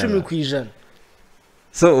 110%.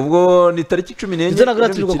 So ubwo ni tariki 14 Vizi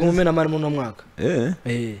nagratirirwa kumumena mari mu mwaka.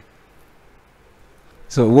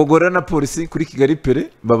 So ubwo gore na polisi kuri Kigali Pere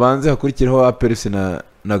babanze hakurikiraho Apr Fc na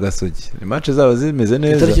Gasogi. Ni match zaba zimeze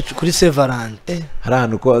neza. Tariki kuri Sevarante. Hari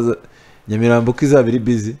ahantu ko Nyamirambo kizabiri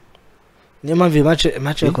busy. Niyo mpamvu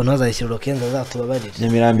match yako ntazayishyira Rokenza azatubabarira.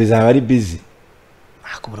 Nyamirambo izaba ari busy.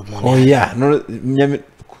 Akubura umuntu. Oya,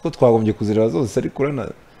 kuko twagombye kuzireba zose ari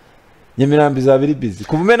kurana. Nyamirambo izaba ari busy.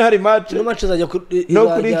 Kumumena hari match. No match zajya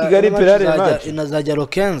no kuri Kigali Pere hari match. Inazajya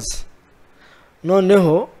Rokenza.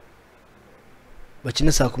 Noneho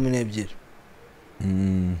bakine saa 12.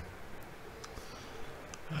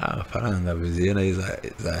 Faranga biziye nayo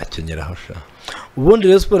zakenyeraho sha. Ubundi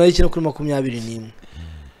Rayon Sport ayikina kuri 21.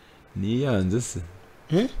 Ni yanze se.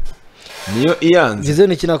 Niyo iyanze. Vize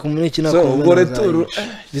ni kina kumune kina so ubwo retour.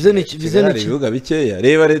 Vize ni bivuga bikeya.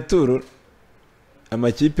 Reba retour.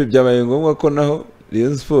 amakipe byabaye ngombwa ko naho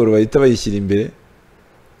Rayon Sport bahita bayishyira imbere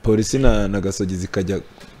polisi na Gasogi zikajya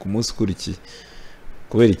ku munsi ukurikiye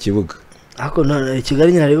kubera ikibuga ariko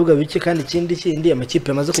Kigali nyine ibibuga bike kandi kindi amakipe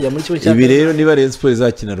yamaze kujya muri kibuga ibi rero niba Rayon Sport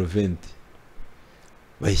izakina Rovente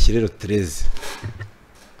bayishyire rero 13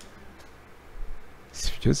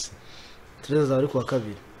 sibyo se 13 ari kuwa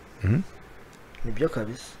kabiri nibyo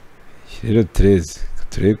kabisa rero 13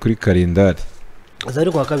 turebe kuri kalendari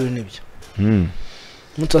azari kuwa kabiri nibyo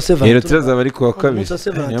rero 13 abari kuwa kabiri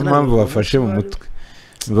niyo mpamvu bafashe mu mutwe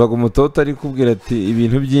mvaga umutoto ari kubwira ati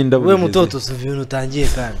ibintu by'indabo we mutoto si ibintu utangiye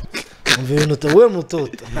kandi we mutoto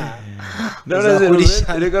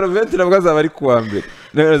reka Rovente nabwo azaba ari kuwa mbere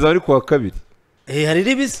azaba ari kuwa kabiri hari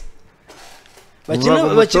ribisi bakina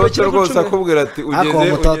rwose akubwira ati ugeze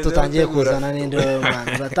umutoto utangiye kuzana n'indi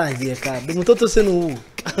mwana uratangiye kandi umutoto se n'ubu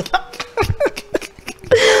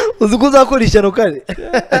uzi ko uzakora ishyano kare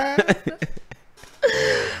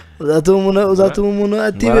uzatuma umuntu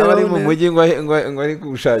atibera ari mu mujyi ngo ari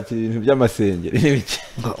gushakira ibintu by'amasengeri n'ibiki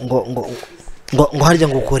ngo harya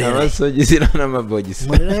ngo ukorere abasogi n'amabogisi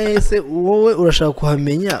ese wowe urashaka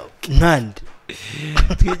kuhamenya nkandi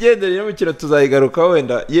twigendere n'umukino tuzayigaruka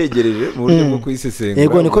wenda yegereje mu buryo bwo kuyisesengura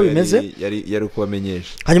yego niko bimeze yari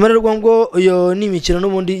kubamenyesha hanyuma rero ngo iyo ni imikino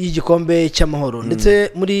n'ubundi y'igikombe cy'amahoro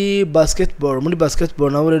ndetse muri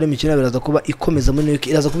basketball nabo rero imikino biraza kuba ikomeza muri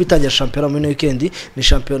weekend iraza kuba itangira shampiyona muri weekend ni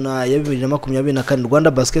shampiyona ya 2024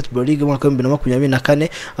 Rwanda Basketball League mu mwaka wa 2024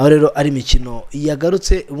 aho rero ari imikino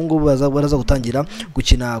yagarutse ubu ngubu baraza gutangira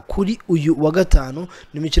gukina kuri uyu wa gatanu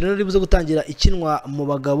ni imikino rero ibuze gutangira ikinwa mu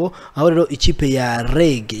bagabo aho rero ikipe ya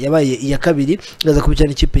Reg yabaye iya kabiri iraza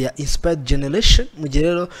kubicana ikipe ya Inspired Generation mu gihe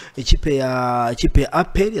rero ikipe ya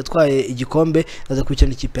Apr yatwaye igikombe iraza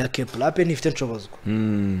kubicana ikipe ya Kepler. Apr ntifite nshobozwa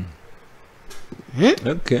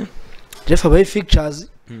okay Jeff abaye fixtures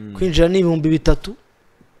kwinjira ni 3,000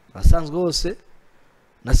 asanzwe hose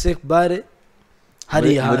na Sek Bare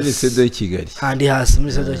hari hasi muri Sedo y'Kigali handi hasi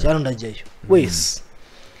muri Sedo cyaro ndageyo wese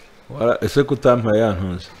wara ese kutampa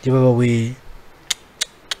yantuze baba we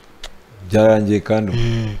byarangiye kandi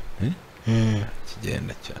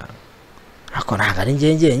kigenda cyane ako ntago ari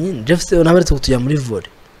njye nyine Jeff se unabaretse kutujya muri volley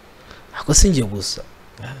ako singiye gusa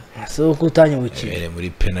so kutanya bukire muri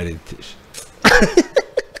penalty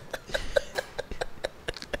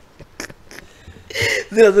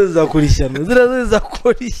zirazakurishya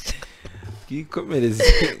twikomereze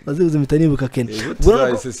bazibuze mitanibuka kene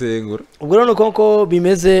tuzayisesengura ubwo rero nuko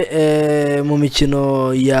bimeze mu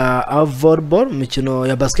mikino ya volleyball mu mikino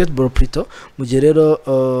ya basketball plutôt mu gihe rero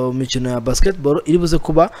mikino ya basketball iri buze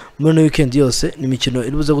kuba muri weekend yose ni mikino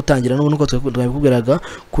iri buze gutangira nuko twabikubwiraga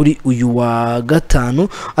kuri uyu wa gatanu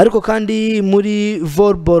ariko kandi muri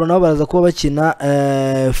volleyball nabo baraza kuba bakina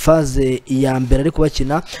phase ya mbere ariko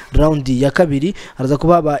bakina round ya kabiri haraza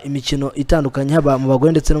kuba haba imikino itandukanye haba mu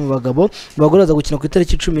bagore ndetse no mu bagabo bagoroza gukina ku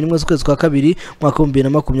itariki 11 z'ukwezi kwa kabiri mwaka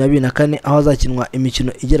 2024 aho azakinwa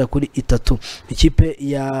imikino igera kuri 3 ikipe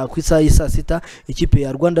ya kwisa y'isa sita ikipe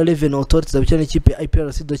ya Rwanda Revenue Authority zabikina ikipe ya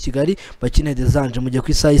Apr Fc do Kigali bakine Desanje mu gihe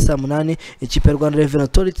kwisa y'isa 8 ikipe ya Rwanda Revenue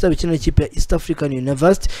Authority zabikina ikipe ya East African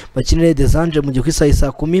University bakine Desanje mu gihe kwisa y'isa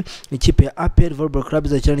 10 ikipe ya Apr Volleyball Club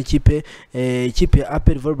zabikina ikipe ya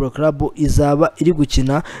Apr Volleyball Club izaba iri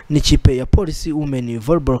gukina n'ikipe ya Police Women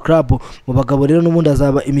Volleyball Club mu bagabo rero n'ubundi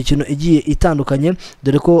azaba imikino igiye itandukanye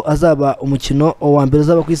dore ko azaba umukino wa mbere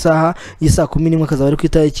uzaba ku isaha y'isa 11 akazaba ari ku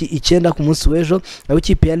itariki 9 ku munsi w'ejo aho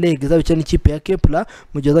ikipe ya Leg izabikina n'ikipe ya Kepler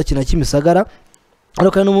mu gihe azakina Kimisagara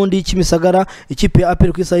ariko kandi n'ubundi Kimisagara ikipe ya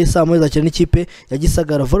Apr ku isaha y'isa 1 izakina n'ikipe ya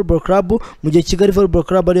Gisagara Volleyball Club mu gihe Kigali Volleyball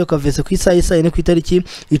Club ariyo kavese ku isaha y'isa 4 ku itariki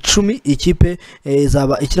 10 ikipe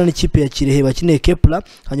izaba ikina n'ikipe ya Kirehe bakineye Kepler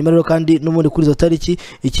hanyuma rero kandi n'ubundi kuri zo tariki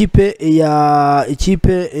ikipe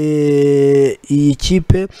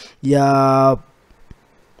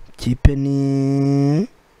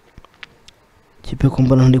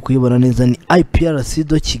kumbana ndi kuyibona neza ni Apr Fc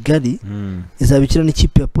do Kigali izabikina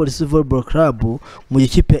n'ikipe ya Police Volleyball Club mu gihe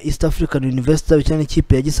ikipe ya East African University izabikina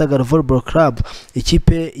n'ikipe ya Gisagara Volleyball Club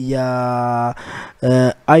ikipe ya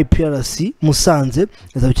Apr Fc Musanze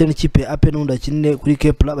izabikina n'ikipe ya Apr n'undi akinne kuri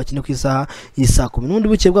Kepler bakine ku isaha y'isa 10 n'undi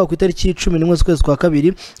buke bwa ku itariki 11 z'ukwezi kwa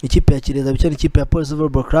kabiri ikipe ya Kireza izabikina n'ikipe ya Police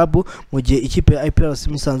Volleyball Club mu gihe ikipe ya Apr Fc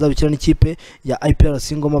Musanze izabikina n'ikipe ya Apr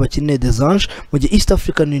Fc Ngoma bakine Desanje mu gihe East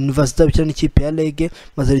African University izabikina n'ikipe ya Lege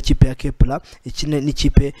maze ikipe ya Kepler ikine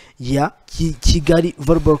n'ikipe ya Kigali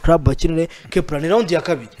Volleyball Club bakinire Kepler ni round ya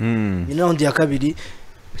kabiri ni round ya kabiri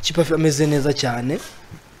ikipe ameze neza cyane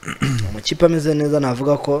amakipe ameze neza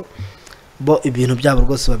navuga ko bo ibintu byabo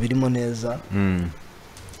rwose babirimo neza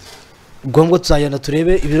ubwo tuzagenda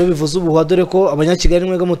turebe ibiro bivuze ubuhuha dore ko abanyakigali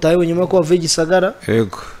mwega mutahiwe nyuma ko bavuye Gisagara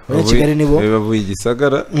yego abanyakigali nibo bavuye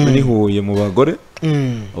Gisagara ni Huye mu bagore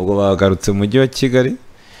ubwo bagarutse mu mujyi wa Kigali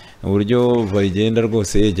uburyo bagenda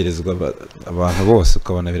rwose yegerezwa abantu bose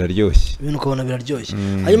ukabona biraryoshye ibintu ukabona biraryoshye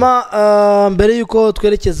hanyuma mbere yuko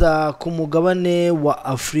twerekeza ku mugabane wa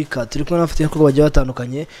Afrika turi kumwe n'abafite ibikorwa bagiye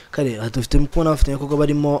batandukanye kare dufite kumwe n'abafite ibikorwa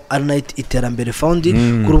barimo Arnite Iterambere Fund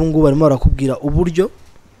kuri ubu ngubu barimo barakubwira uburyo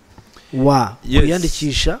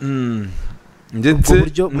kwiyandikisha ndetse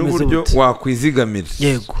n'uburyo wakwizigamira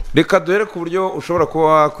yego reka duhere ku buryo ushobora kuba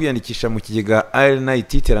wakwiyandikisha mu kigega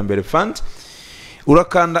Arnite Iterambere Fund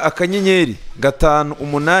urakanda akanyenyeri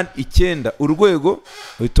 589 urwego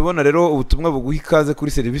uhita ubona rero ubutumwa buguha ikaze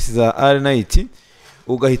kuri serivisi za Arnite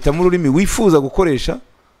ugahitamo ururimi wifuza gukoresha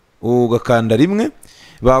ugakanda rimwe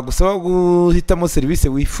bagusaba guhitamo serivisi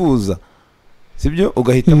wifuza sibyo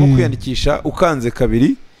ugahitamo kwiyandikisha ukanze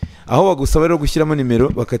kabiri aho bagusaba rero gushyiramo nimero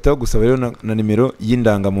bakahita bagusaba rero na nimero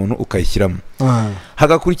y'indangamuntu ukayishyiramo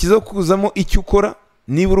hagakurikizaho kuzamo icyo ukora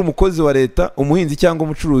niba uri umukozi wa leta umuhinzi cyangwa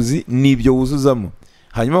umucuruzi nibyo wuzuzamo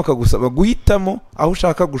hanyuma bakagusaba guhitamo aho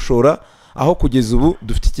ushaka gushora aho kugeza ubu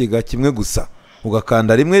dufite ikigega kimwe gusa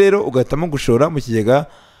ugakanda rimwe rero ugahitamo gushora mu kigega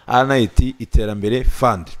Arnite Iterambere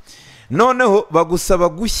Fund noneho bagusaba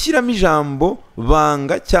gushyiramo ijambo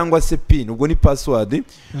banga cyangwa se pin ubwo ni password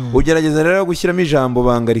ugerageza rero gushyiramo ijambo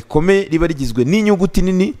banga rikomeye riba rigizwe n'inyuguti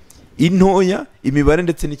nini intoya imibare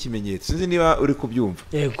ndetse n'ikimenyetso sinzi niba uri kubyumva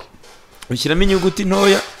yego ushyiramo inyuguti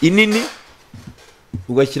ntoya inini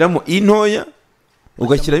ugashyiramo intoya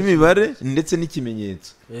ugashyiramo imibare ndetse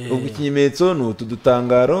n'ikimenyetso ubwo ikimenyetso ni utu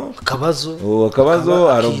dutangaro akabazo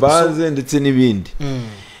arobase ndetse n'ibindi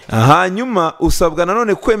hanyuma usabwa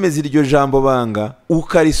nanone kwemeza iryo jambo banga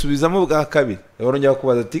ukarisubizamo bwa kabiri barongera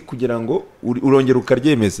kubaza ati kugira ngo urongera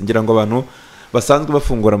ukaryemeza ngira ngo abantu basanzwe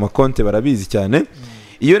bafungura amakonte barabizi cyane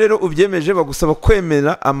iyo rero ubyemeje bagusaba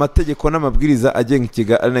kwemera amategeko n'amabwiriza agenga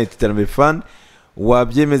ikigega Arnite Iterambere Fund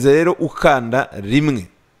wabyemeza rero ukanda rimwe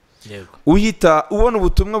uhita ubona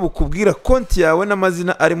ubutumwa bukubwira konti yawe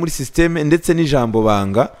n'amazina ari muri systeme ndetse n'ijambo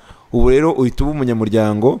banga ubu rero uhita uba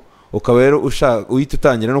umunyamuryango ukaba rero uhita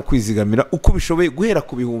utangira no kwizigamira uko bishoboye guhera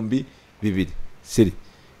ku 2,000 siri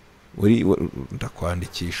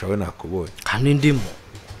ndakwandikisha we nakubonye kandi ndimo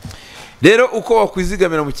rero uko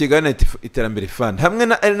wakwizigamira mu kigega Arnite Iterambere Fund hamwe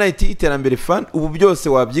na Arnite Iterambere Fund ubu byose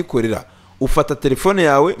wabyikorera ufata telefone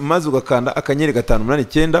yawe maze ugakanda akanyenyeri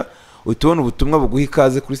 589 uhita ubona ubutumwa buguha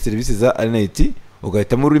ikaze kuri serivisi za Arnite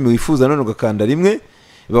ugahitamo ururimi wifuza none ugakanda rimwe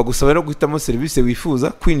bagusaba rero guhitamo serivisi wifuza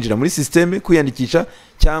kwinjira muri systeme kwiyandikisha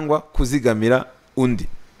cyangwa kuzigamira undi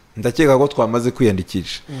ndakeka ko twamaze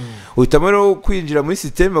kwiyandikisha uhitamo rero kwinjira muri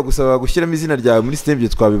systeme bagusaba gushyiramo izina ryawe muri systeme byo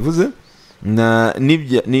twabivuze na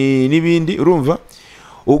n'ibindi urumva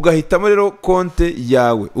ugahitamo rero konte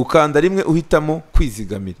yawe ukanda rimwe uhitamo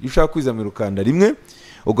kwizigamira iyo ushaka kwizigamira ukanda rimwe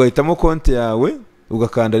ugahitamo konte yawe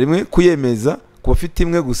ugakanda rimwe kuyemeza ku bafite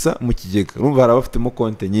imwe gusa mu kigega urumva hari abafitemo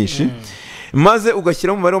konte nyinshi maze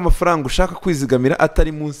ugashyiramo umubare w'amafaranga ushaka kwizigamira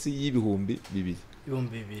atari munsi y'ibihumbi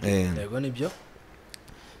 2,000 yego nibyo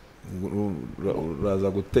uraza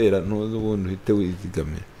gutera ntuzi ubundi uhite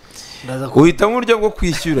wizigamira uhitamo uburyo bwo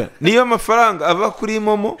kwishyura niba amafaranga ava kuri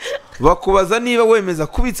momo bakubaza niba wemeza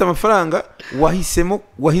kubitsa amafaranga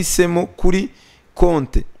wahisemo kuri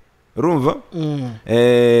konte urumva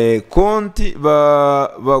konti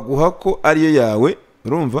baguha ko ariyo yawe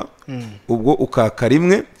urumva ubwo ukaka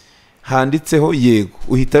rimwe handitseho yego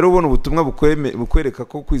uhita rero ubona ubutumwa bukwereka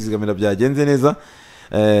ko kwizigamira byagenze neza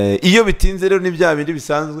iyo bitinze rero ni bya bindi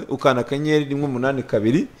bisanzwe ukanda akanyenyeri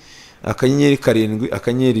 182 akanyenyeri 7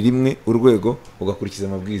 akanyenyeri 1 urwego ugakurikiza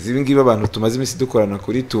amabwiriza ibi ngibi abantu tumaze iminsi dukorana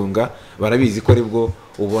kuri tunga barabizi ko aribwo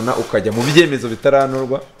ubona ukajya mu byemezo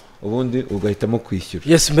bitaranorwa ubundi ugahitamo kwishyura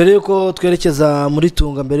yes mbere yuko twerekeza muri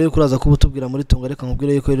tunga mbere yuko uraza kubutubwira muri tunga reka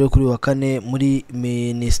nkubwire yuko rero kuri wa kane muri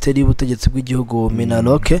Minisiteri y'Ubutegetsi bw'Igihugu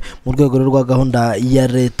Minaloke mu rwego rwa gahunda ya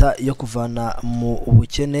leta yo kuvana mu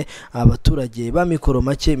ubukene abaturage ba mikoro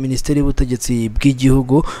make Minisiteri y'Ubutegetsi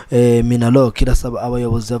bw'Igihugu Minaloke irasaba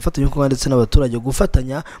abayobozi bafatanya ko ndetse n'abaturage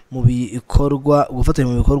gufatanya mu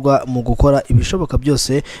bikorwa mu gukora ibishoboka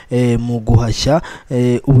byose mu guhashya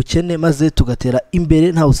ubukene maze tugatera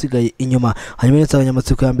imbere nta usigaye inyuma. Hanyuma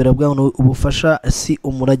insanganyamatsiko ya mbere avuga ngo ubufasha si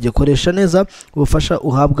umurage, koresha neza ubufasha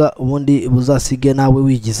uhabwa ubundi buzasige nawe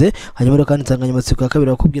wigize. Hanyuma rero kandi insanganyamatsiko ya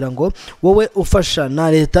kabiri akubwira ngo wowe ufasha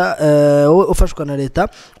na leta, wowe ufashwa na leta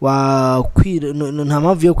nta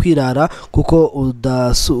mpamvu yo kwirara kuko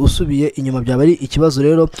usubiye inyuma byaba ari ikibazo,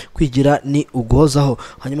 rero kwigira ni uguhozaho.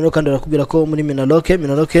 Hanyuma rero kandi barakubwira ko muri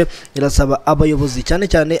Minaloke irasaba abayobozi cyane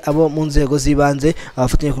cyane abo mu nzego z'ibanze,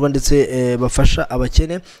 abafatanyabikorwa ndetse bafasha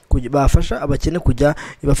abakene kujya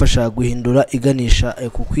ibafasha guhindura iganisha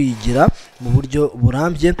ku kwigira mu buryo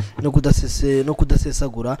burambye no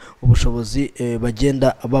kudasesagura ubushobozi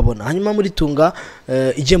bagenda babona. Hanyuma muri Tunga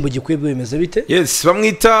igihembo gikwiye bimeze bite? Yes,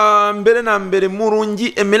 bamwita mbere na mbere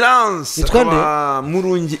Murungi Emerance.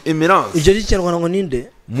 Murungi Emerance. Ivyo gikenwa ngo ninde?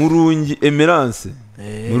 Murungi Emerance.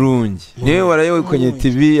 Murungi niwe warayewe kwenye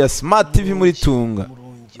TV ya Smart TV muri Tunga,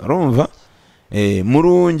 urumva?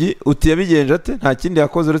 Murungi uti yabigenje ate? Nta kindi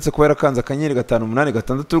yakoze uretse kuba yarakanze akanyenyeri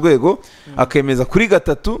 586 urwego akemeza kuri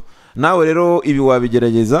 3. Nawe rero ibi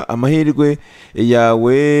wabigerageza amahirwe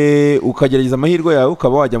yawe, ukagerageza amahirwe yawe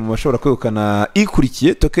ukaba wajya mu bashobora kwegukana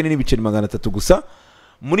ikurikiye token n'ibiceri 300 gusa.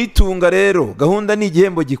 Muri Tunga rero gahunda ni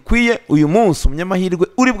igihembo gikwiye uyu munsi. Umunyamahirwe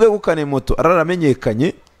uri bwegukane moto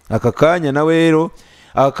araramenyekanye aka kanya, nawe rero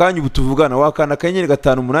akanya ubu tuvugana wakana akanyenyeri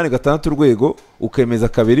 586 urwego ukemeza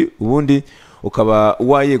kabiri ubundi ukaba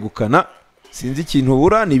wayegukana. Sinzi ikintu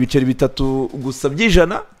ubura, ni ibiceri 3 gusa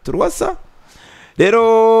by'ijana turwasa.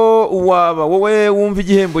 Rero waba wowe wumva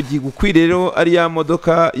igihembo gigukwiriye rero ari ya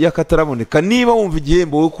modoka y'akataraboneka, niba wumva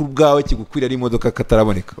igihembo wowe ku bwawe kigukwiriye ari imodoka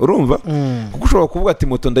y'akataraboneka, urumva? Kuko ushobora kuvuga ati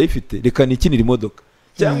moto ndayifite reka nikinira imodoka,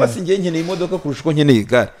 cyangwa se ngiye nkeneye imodoka kurusha uko nkeneye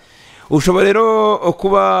igare. Ushobora rero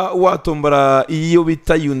kuba watombora iyo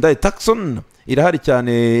bita Hyundai Tucson, irahari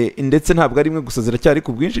cyane ndetse ntabwo ari imwe gusa, ziracyari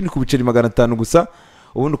ku bwinshi, ni ku biceri 500 gusa.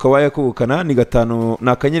 Ubundi ukaba yakugukana ni 5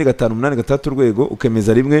 na akanyenyeri 586 urwego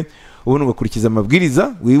ukemeza rimwe, ubundi ugakurikiza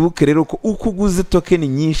amabwiriza. Wibuke rero ko ukuguze token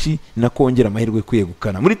nyinshi nakongera amahirwe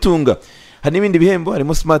kwiyegukana. Muri Tunga hari n'ibindi bihembo,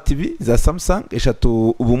 harimo Smart TV za Samsung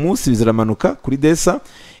 3 ubu munsi ziramanuka kuri Desa,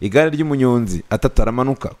 igare ry'umunyonzi 3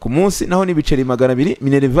 aramanuka ku munsi, naho ni ibiceri 200.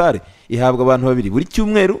 Minervare ihabwa abantu babiri buri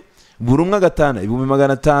cyumweru, buri umwe agatana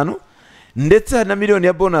 500, ndetse hari na miliyoni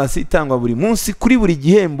ya bonus itangwa buri munsi kuri buri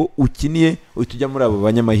gihembo ukiniye utujya muri abo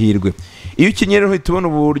banyamahirwe. Iyo ukinye rero tubona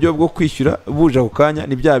uburyo bwo kwishyura buje ako kanya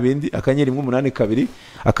ni bya bindi akanyenyeri 182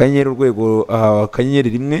 akanyenyeri urwego akanyenyeri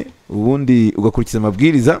rimwe, ubundi ugakurikiza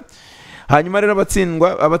amabwiriza. Hanyuma rero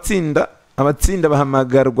abatsinda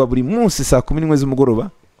bahamagarwa buri munsi saa 11 z'umugoroba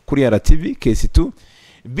kuri RTV KS2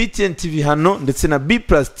 BTN TV hano ndetse na B+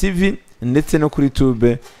 TV ndetse no kuri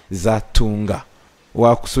YouTube za Tunga.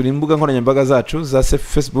 Wakusura imbuga nkoranyambaga zacu za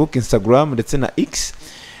Facebook, Instagram ndetse na X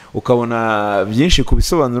ukabona byinshi ku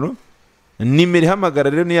bisobanuro. Nimero ihamagara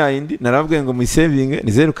rero ni yayindi narabwiye ngo mu saving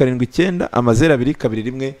ni 079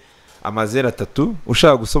 0221 03.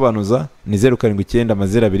 Ushaka gusobanuza ni 079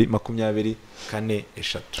 02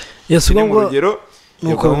 Yes,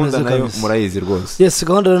 ngo gahunda nayo murayizi rwose. Yes,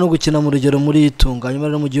 gahunda rero no gukina mu rugero muri Tunga. Nyuma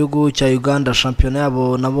rero mu gihugu cya Uganda shampiyona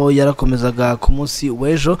yabo nabo yarakomezaga ku munsi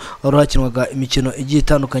w'ejo, aho hakinwaga imikino igiye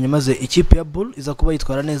itandukanye, maze ikipe ya Bull iza kuba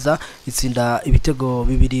yitwara neza itsinda ibitego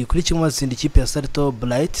 2-1 matsinda ikipe ya Salto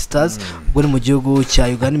Bright Stars ubwo mu gihugu cya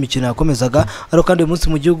Uganda. Imikino yakomezaga ariko kandi uyu munsi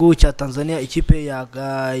mu gihugu cya Tanzania ikipe ya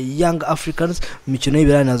Young Africans imikino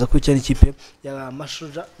y'ibirarane aza kwicana ikipe ya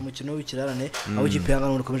Mashuja umukino w'ikirarane, aho ikipe yanga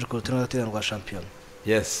n'ukomeje kurutana n'agateganyo rwa shampiyona.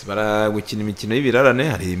 Yes, baragukina imikino y'ibirarane.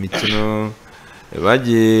 Hari imikino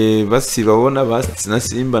bagiye basibabona na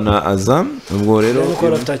Simba na Azam, ubwo rero uko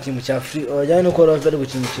rafitaki mu cyafrika bajyanye no kora bari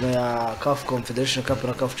gukina imikino ya CAF Confederation Cup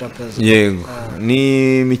na CAF Champions League. Yego,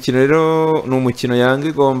 ni imikino rero ni umukino Yanga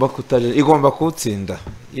igomba kutsinda,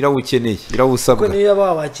 irawukeneye, irawusabwa. Kuko niyo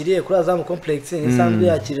babakiriye kuri Azam Complex isanzwe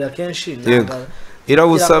yakirira kenshi,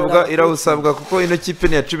 irawusabwa kuko ino kipe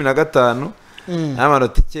ni ya 15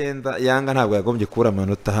 amanota 9. Yanga ntabwo yagombye kubura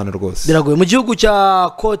amanota hano rwose. Biragoye. Mu gihugu cya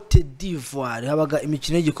Cote d'Ivoire habaga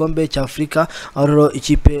imikino y'igikombe cya Afrika, aho rero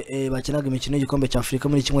ikipe bakinaga imikino y'igikombe cya Afrika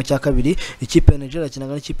muri kimwe cya kabiri. Ikipe ya Nigeria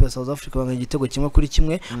yakinaga n'ikipe ya South Africa banganya igitego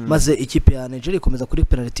 1-1, maze ikipe ya Nigeria ikomeza kuri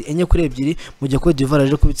penalty 4-2, mu gihe Cote d'Ivoire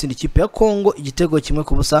yaje kubitsinda ikipe ya Congo igitego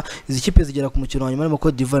 1-0. Izi kipe zigera ku mukino wa nyuma muri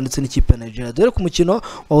Cote d'Ivoire ndetse n'ikipe ya Nigeria. Dore ku mukino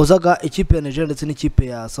wahuzaga ikipe ya Nigeria ndetse n'ikipe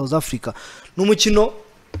ya South Africa, n'umukino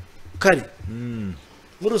kari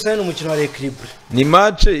muri rusange umukino wa equilibre, ni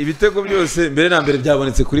match ibitego byose mbere na mbere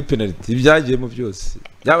byabonetse kuri penalty, ibyagiyemo byose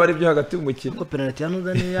byaba ari byo hagati y'umukino. Ko penalty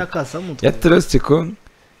yanuza ni yakasa mutwe ya Trust Kong,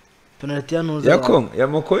 penalty yanuza ya Kong ya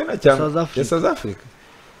Mokoena cyangwa ya South Africa,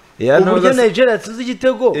 ya Nigeria yatsinze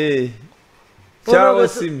igitego cyangwa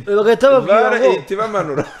Osime bagahita babwira ngo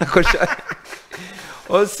tibamanura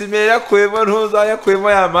Osime yakuyemo ntuzayakuyemo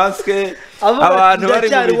ya maske abantu bari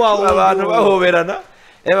abantu bahoberana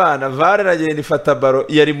ebana VAR iragenda ifata baro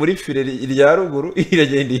yari muri file rya ruguru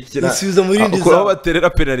iragenda ikira isubiza muri ndisa ko baterera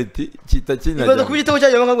penalty kita kinajya ibaza kubitego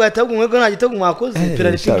cyajya banga gatabwa umwe nta gitego mwakoze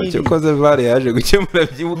penalty ngiri cyokoze VAR yaje gukemura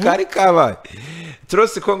byibuka ari kabaye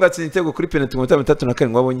Trosi ko ngatsinze igitego kuri penalty mu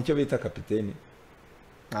 37 wabonye icyo bita kapiteni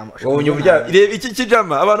wabonye burya reba iki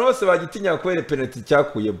kijama abantu bose bagitinya kwere penalty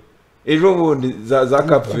cyakuyemo ejo bundi za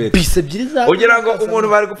Cape bise byiriza ugira ngo umuntu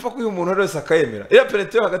bari gupfa kuyi umuntu wese akayemera iyo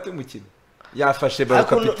penalty yo hagati mu kintu yafashe baro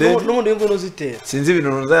kapiteni n'umuntu y'imvuno zitera sinzi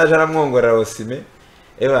ibintu nzaje aramwongorera Osime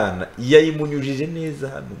ebana yayimunyujije neza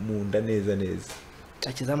hano munda neza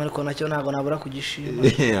cyakizama ariko nacyo ntago nabura kugishima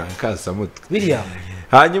kasa mutwe William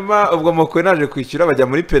hanyuma ubwo mukwe naje kwishyura bajya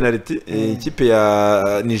muri penalty ikipe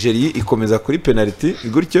ya Nigeria ikomeza kuri penalty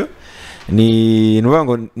gutyo ni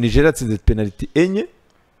nubango Nigeria atsinze penalty enye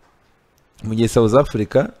mu gihe South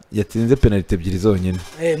Africa yatsinze penalty ebyiri zonyine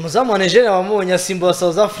muzamu wa Nigeria wamunya Simba wa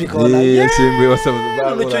South Africa wala Simba wa South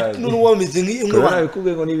Africa n'uwo wamize nk'umwe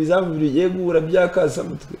bikubwiye ngo ni ibizamu bigiye guhura byakasa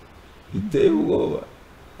mutwe biteye ubwoba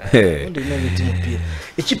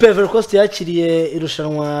ikipe ya Ivory Coast yakiriye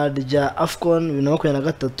irushanwa rya AFCON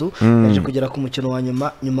 2023 yaje kugera ku mukino wa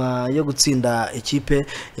nyuma yo gutsinda ikipe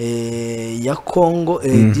ya Congo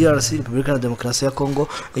DRC Republika ya Demokarasi ya Congo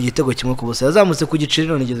igitego kimwe ku busa yazamutse ku giceri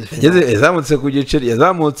none yazamutse ku giceri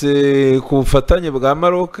yazamutse ku bufatanye bwa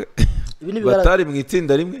Maroc batari mu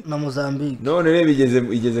itsinda rimwe na Mozambique none rebe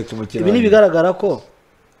igeze ku mukino ibi ni bigaragara ko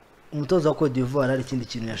umutoza wa Cote d'Ivoire ari ikindi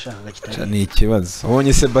kintu yashakaga kitari ni ikibazo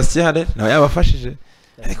ubonye Sebastien nawe yabafashije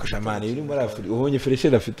ariko jamani iri muri Afrika ubonye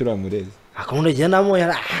Fresher afite uramureze akamundo gihe namo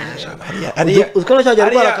yara utwo cyajya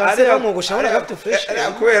rwara kanseri mu gushaka afite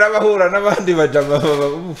Fresher kubera abahura n'abandi bajama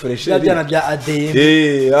mu Fresher byana bya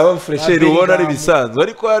ADM aba Fresher ubona ari bisanzwe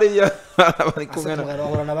ariko hariya bari kumwe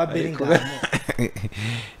na ba Bellingham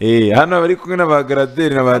hano bari kumwe n'aba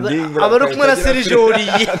Gradel n'abandinga abari kumwe na Serge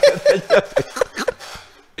Aurier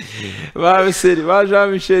ba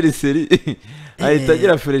Jean Michel Seri ahita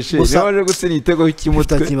agira Fresher yaje gutsinda igitego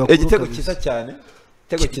cy'umutwe igitego cyiza cyane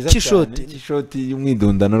cy'ishoti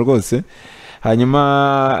y'umwidundano rwose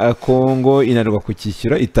hanyuma Congo inarwa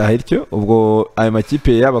kukishyura itaha ityo ubwo ayo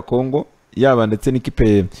makipe y'aba Congo yaba ndetse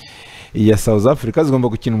n'ikipe ya South Africa zigomba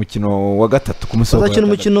gukina umukino wa gatatu ku musozo bakina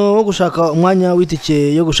umukino wo gushaka umwanya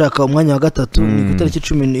witike yo gushaka umwanya wa gatatu ni ku itariki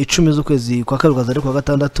 10 z'ukwezi kwa kabiri ari kwa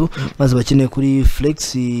gatandatu maze bakeneye kuri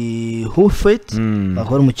Flex Hufet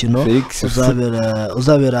bakora umukino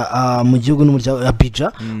uzabera mu gihugu n'umuryango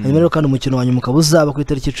Abidjan hanyuma rero kandi umukino wa nyuma ukabuzaba ku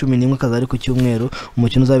itariki 11 kazari ku cyumweru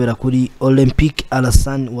umukino uzabera kuri Olympique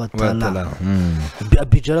Alassane Ouattara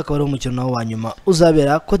Abidjan akaba ari umukino nawo wa nyuma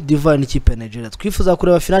uzabera Cote d'Ivoire n'ikipe ya Nigeria twifuza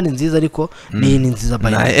kureba finale nziza ariko ni nziza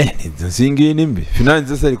bayi zingi nimbi finale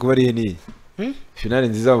nziza ari kuba ari ni finale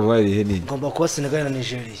nziza vuba ari ni ngomba kuba Senegal na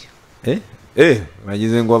Nigeria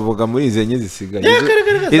bagize ngo bavuga muri izi enye zisigaye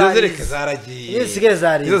izo zereka zaragiye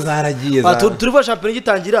izo zaragiye turiva shampiyona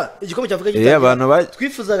gitangira igikombe cyavuga gitangira abantu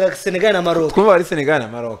twifuzaga Senegal na Maroc twumva ari Senegal na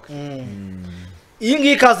Maroc iyi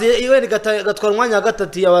ngiyi kazi iwe gatwara umwanya wa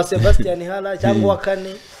gatatu ya wa Sebastian Hala cyangwa wa kane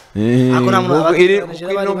ako namuntu iri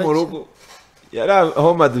no mu rugo yara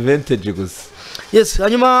home advantage gusa yes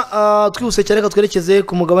hanyuma twihuse cyane twerekeze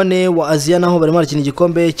ku mugabane wa Aziya naho barimo barakina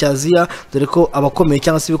igikombe cya Aziya dore ko abakomeye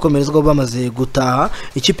cyangwa se ibikomerezwa bamaze gutaha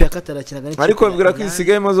ikipe ya Qatar yakinaga n'ikipe ariko bibwira ko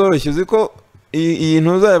isigayemo zoroshye uziko iyi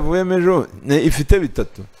ntuza yavuye mejo ifite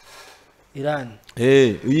bitatu Iran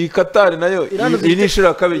iyi Qatar nayo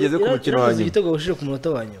inishira kabigeze ku mukino wa nyuma igitego bushije ku munota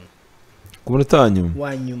wa nyuma ku munota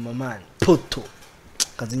wa nyuma man poto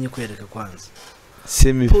kazinye kwereka kwanza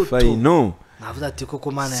semi final navuze ati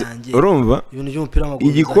koko mana yanjye urumva ibintu by'umupira w'amaguru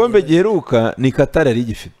igikombe giheruka ni Qatar yari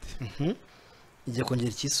gifite igiye kongera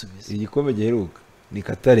ikisubiza igikombe giheruka ni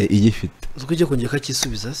Qatar igifite uko igiye kongera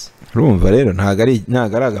kakisubiza se urumva rero ntago ari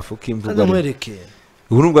agafuka imvuga mwereke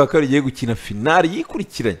urumva ko ari giye gukina finale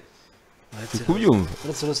yikurikiranye kubyumva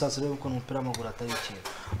uretse rusasa rero ko umupira w'amaguru atari ikintu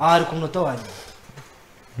ari ku munota wa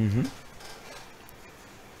nyuma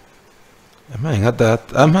amaye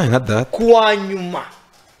nka data kuwa nyuma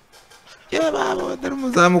baba dare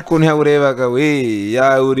umuzamu ukuntu yawurebaga we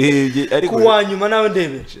yawurebye ariko kuwa nyuma nawe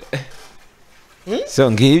ndebeje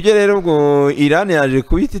so ngibyo rero ubwo Iran yaje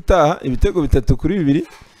kubita itaha ibitego 3-2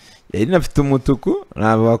 yari nafite umutuku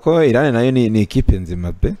navuga ko Iran nayo ni ikipe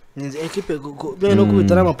nzima pe ekipe bene no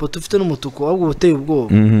kubitana amapoto ufite n'umutuku ahubwo uteye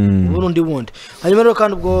ubwoba uburundi bundi hanyuma rero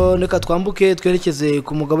kandi ubwo reka twambuke twerekeze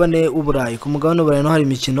ku mugabane w'Uburayi ku mugabane w'Uburayi no hari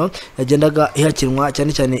imikino yagendaga ihakinwa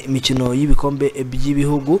cyane cyane imikino y'ibikombe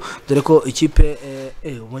by'ibihugu dore ko ikipe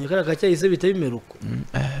ubonye karaka cyahise bita bimeruko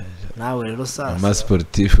nawe rero sasa ama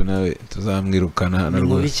sportif nawe tuzamwirukana na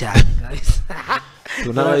rwose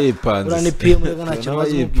urani PM rega ntacyo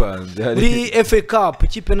muri FA Cup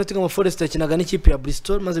ikipe Nottingham Forest yakinaga n'ikipe ya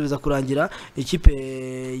Bristol maze biza kurangira ikipe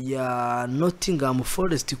ya Nottingham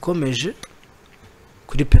Forest ikomeje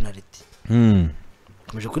kuri penalty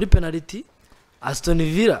kuri penalty Aston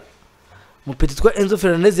Villa mupeti twa Enzo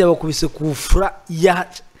Fernandez yabakubise kufura ya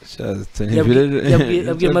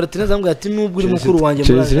yabwiye Martinez amubwira ati nubwo uri mukuru wanjye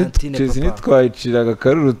muri Argentine papa Chelsea twayiciraga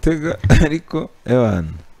karurutega ariko ebana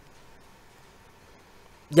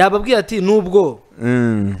yababwiye ati nubwo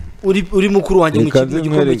uri mukuru wanjye mu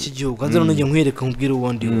gikombe cy'igihugu kanze none nkwereka nkubwira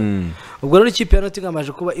uwondi ubwo rero ikipe ya Nottingham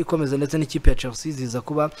amaje kuba ikomeza ndetse n'ikipe ya Chelsea ziza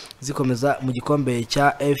kuba zikomeza mu gikombe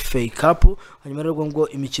cya FA Cup hanyuma rero ngo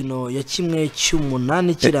imikino ya kimwe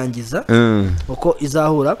cy'umunani kirangiza uko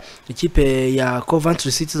izahura ikipe ya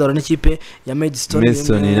Coventry City zahura n'ikipe ya Maidstone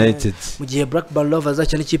United mu gihe Blackburn Rovers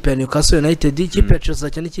azakina n'ikipe ya Newcastle United ikipe ya Chelsea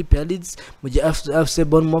azakina n'ikipe ya Leeds mu gihe FC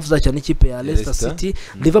Bournemouth azakina n'ikipe ya Leicester City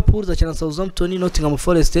Liverpool azakina Southampton Nottingham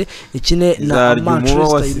Forest ikine na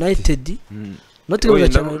Manchester United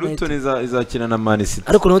Luton izakina na Man City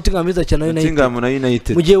ariko Nottingham izakina na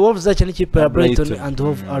United mu gihe Wolves izakina n'ikipe ya Brighton and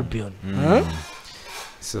Hove Albion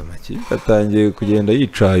makipe atangiye kugenda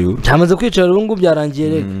yicaye cyamaze kwicara ubu ngubu byarangiye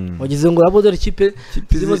rero wagize ngo abo dore ikipe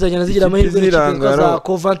zimo zagenda zigira amahirwe n'ikipe za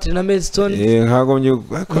Coventry na Maidstone nkagombye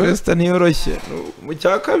Leicester ntiyoroshye mu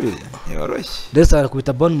cya kabiri ntiyoroshye Leicester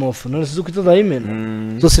arakubita Bournemouth none sizo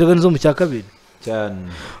kwitazayimena zose rega nizo mu cya kabiri cyane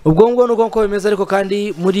ubwo ngo nuko bimeze ariko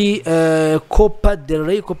kandi muri Copa del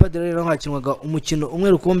Rey naho hakinwaga umukino umwe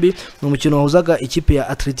rukumbi mu mukino wahuzaga ikipe ya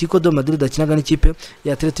Atletico de Madrid akinaga n'ikipe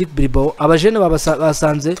ya Athletic Bilbao abajene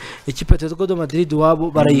basanze ikipe ya Atletico de Madrid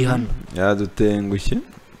wabo barayihana yadutengushye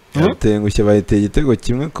bahiteye igitego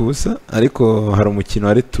kimwe ku busa ariko hari umukino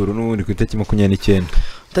wa retour n'ubundi ku itariki 29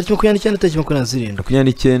 tariki 29 tariki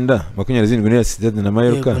 27 ni ya Ciudad na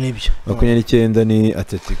Mallorca 29 ni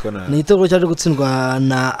Atletico ni igitego cyaje gutsindwa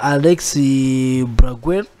na Alex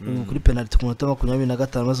Braguer kuri penalty ku munota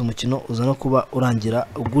 25 maze umukino uza no kuba urangira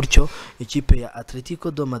gutyo ikipe ya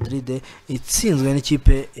Atletico de Madrid itsinzwe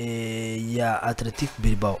n'ikipe ya Athletic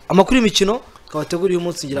Bilbao amakuru y'imikino kabateguriye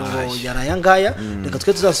umunsi ngira ngo yarayangaya reka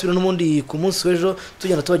twe tuzasubira n'umundi ku munsi w'ejo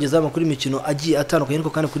tugenda tubageza amakuru y'imikino agiye atandukanye ariko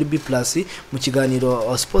kandi kuri B+ mu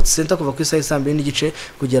kiganiro Sports Center kuva ku isaha y'isambiri n'igice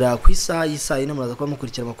kugera ku isaha y'isaha ine muraza kuba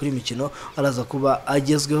mukurikira amakuru y'imikino araza kuba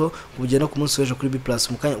agezweho kugera ku munsi w'ejo kuri B+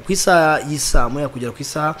 ku isaha y'isaha moya kugera ku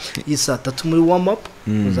isaha y'isa 3 muri warm up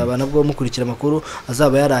muzaba nabwo mukurikira amakuru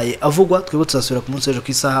azaba yaraye avugwa twebwe tuzasubira ku munsi w'ejo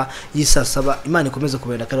ku isaha y'isa 7 Imana ikomeze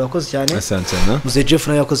kubenda kare wakoze cyane asante na muze Jeff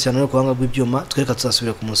nayo yakoze cyane no kuhanga bw'ibyuma twereka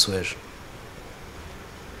tuzasubira ku munsi w'ejo.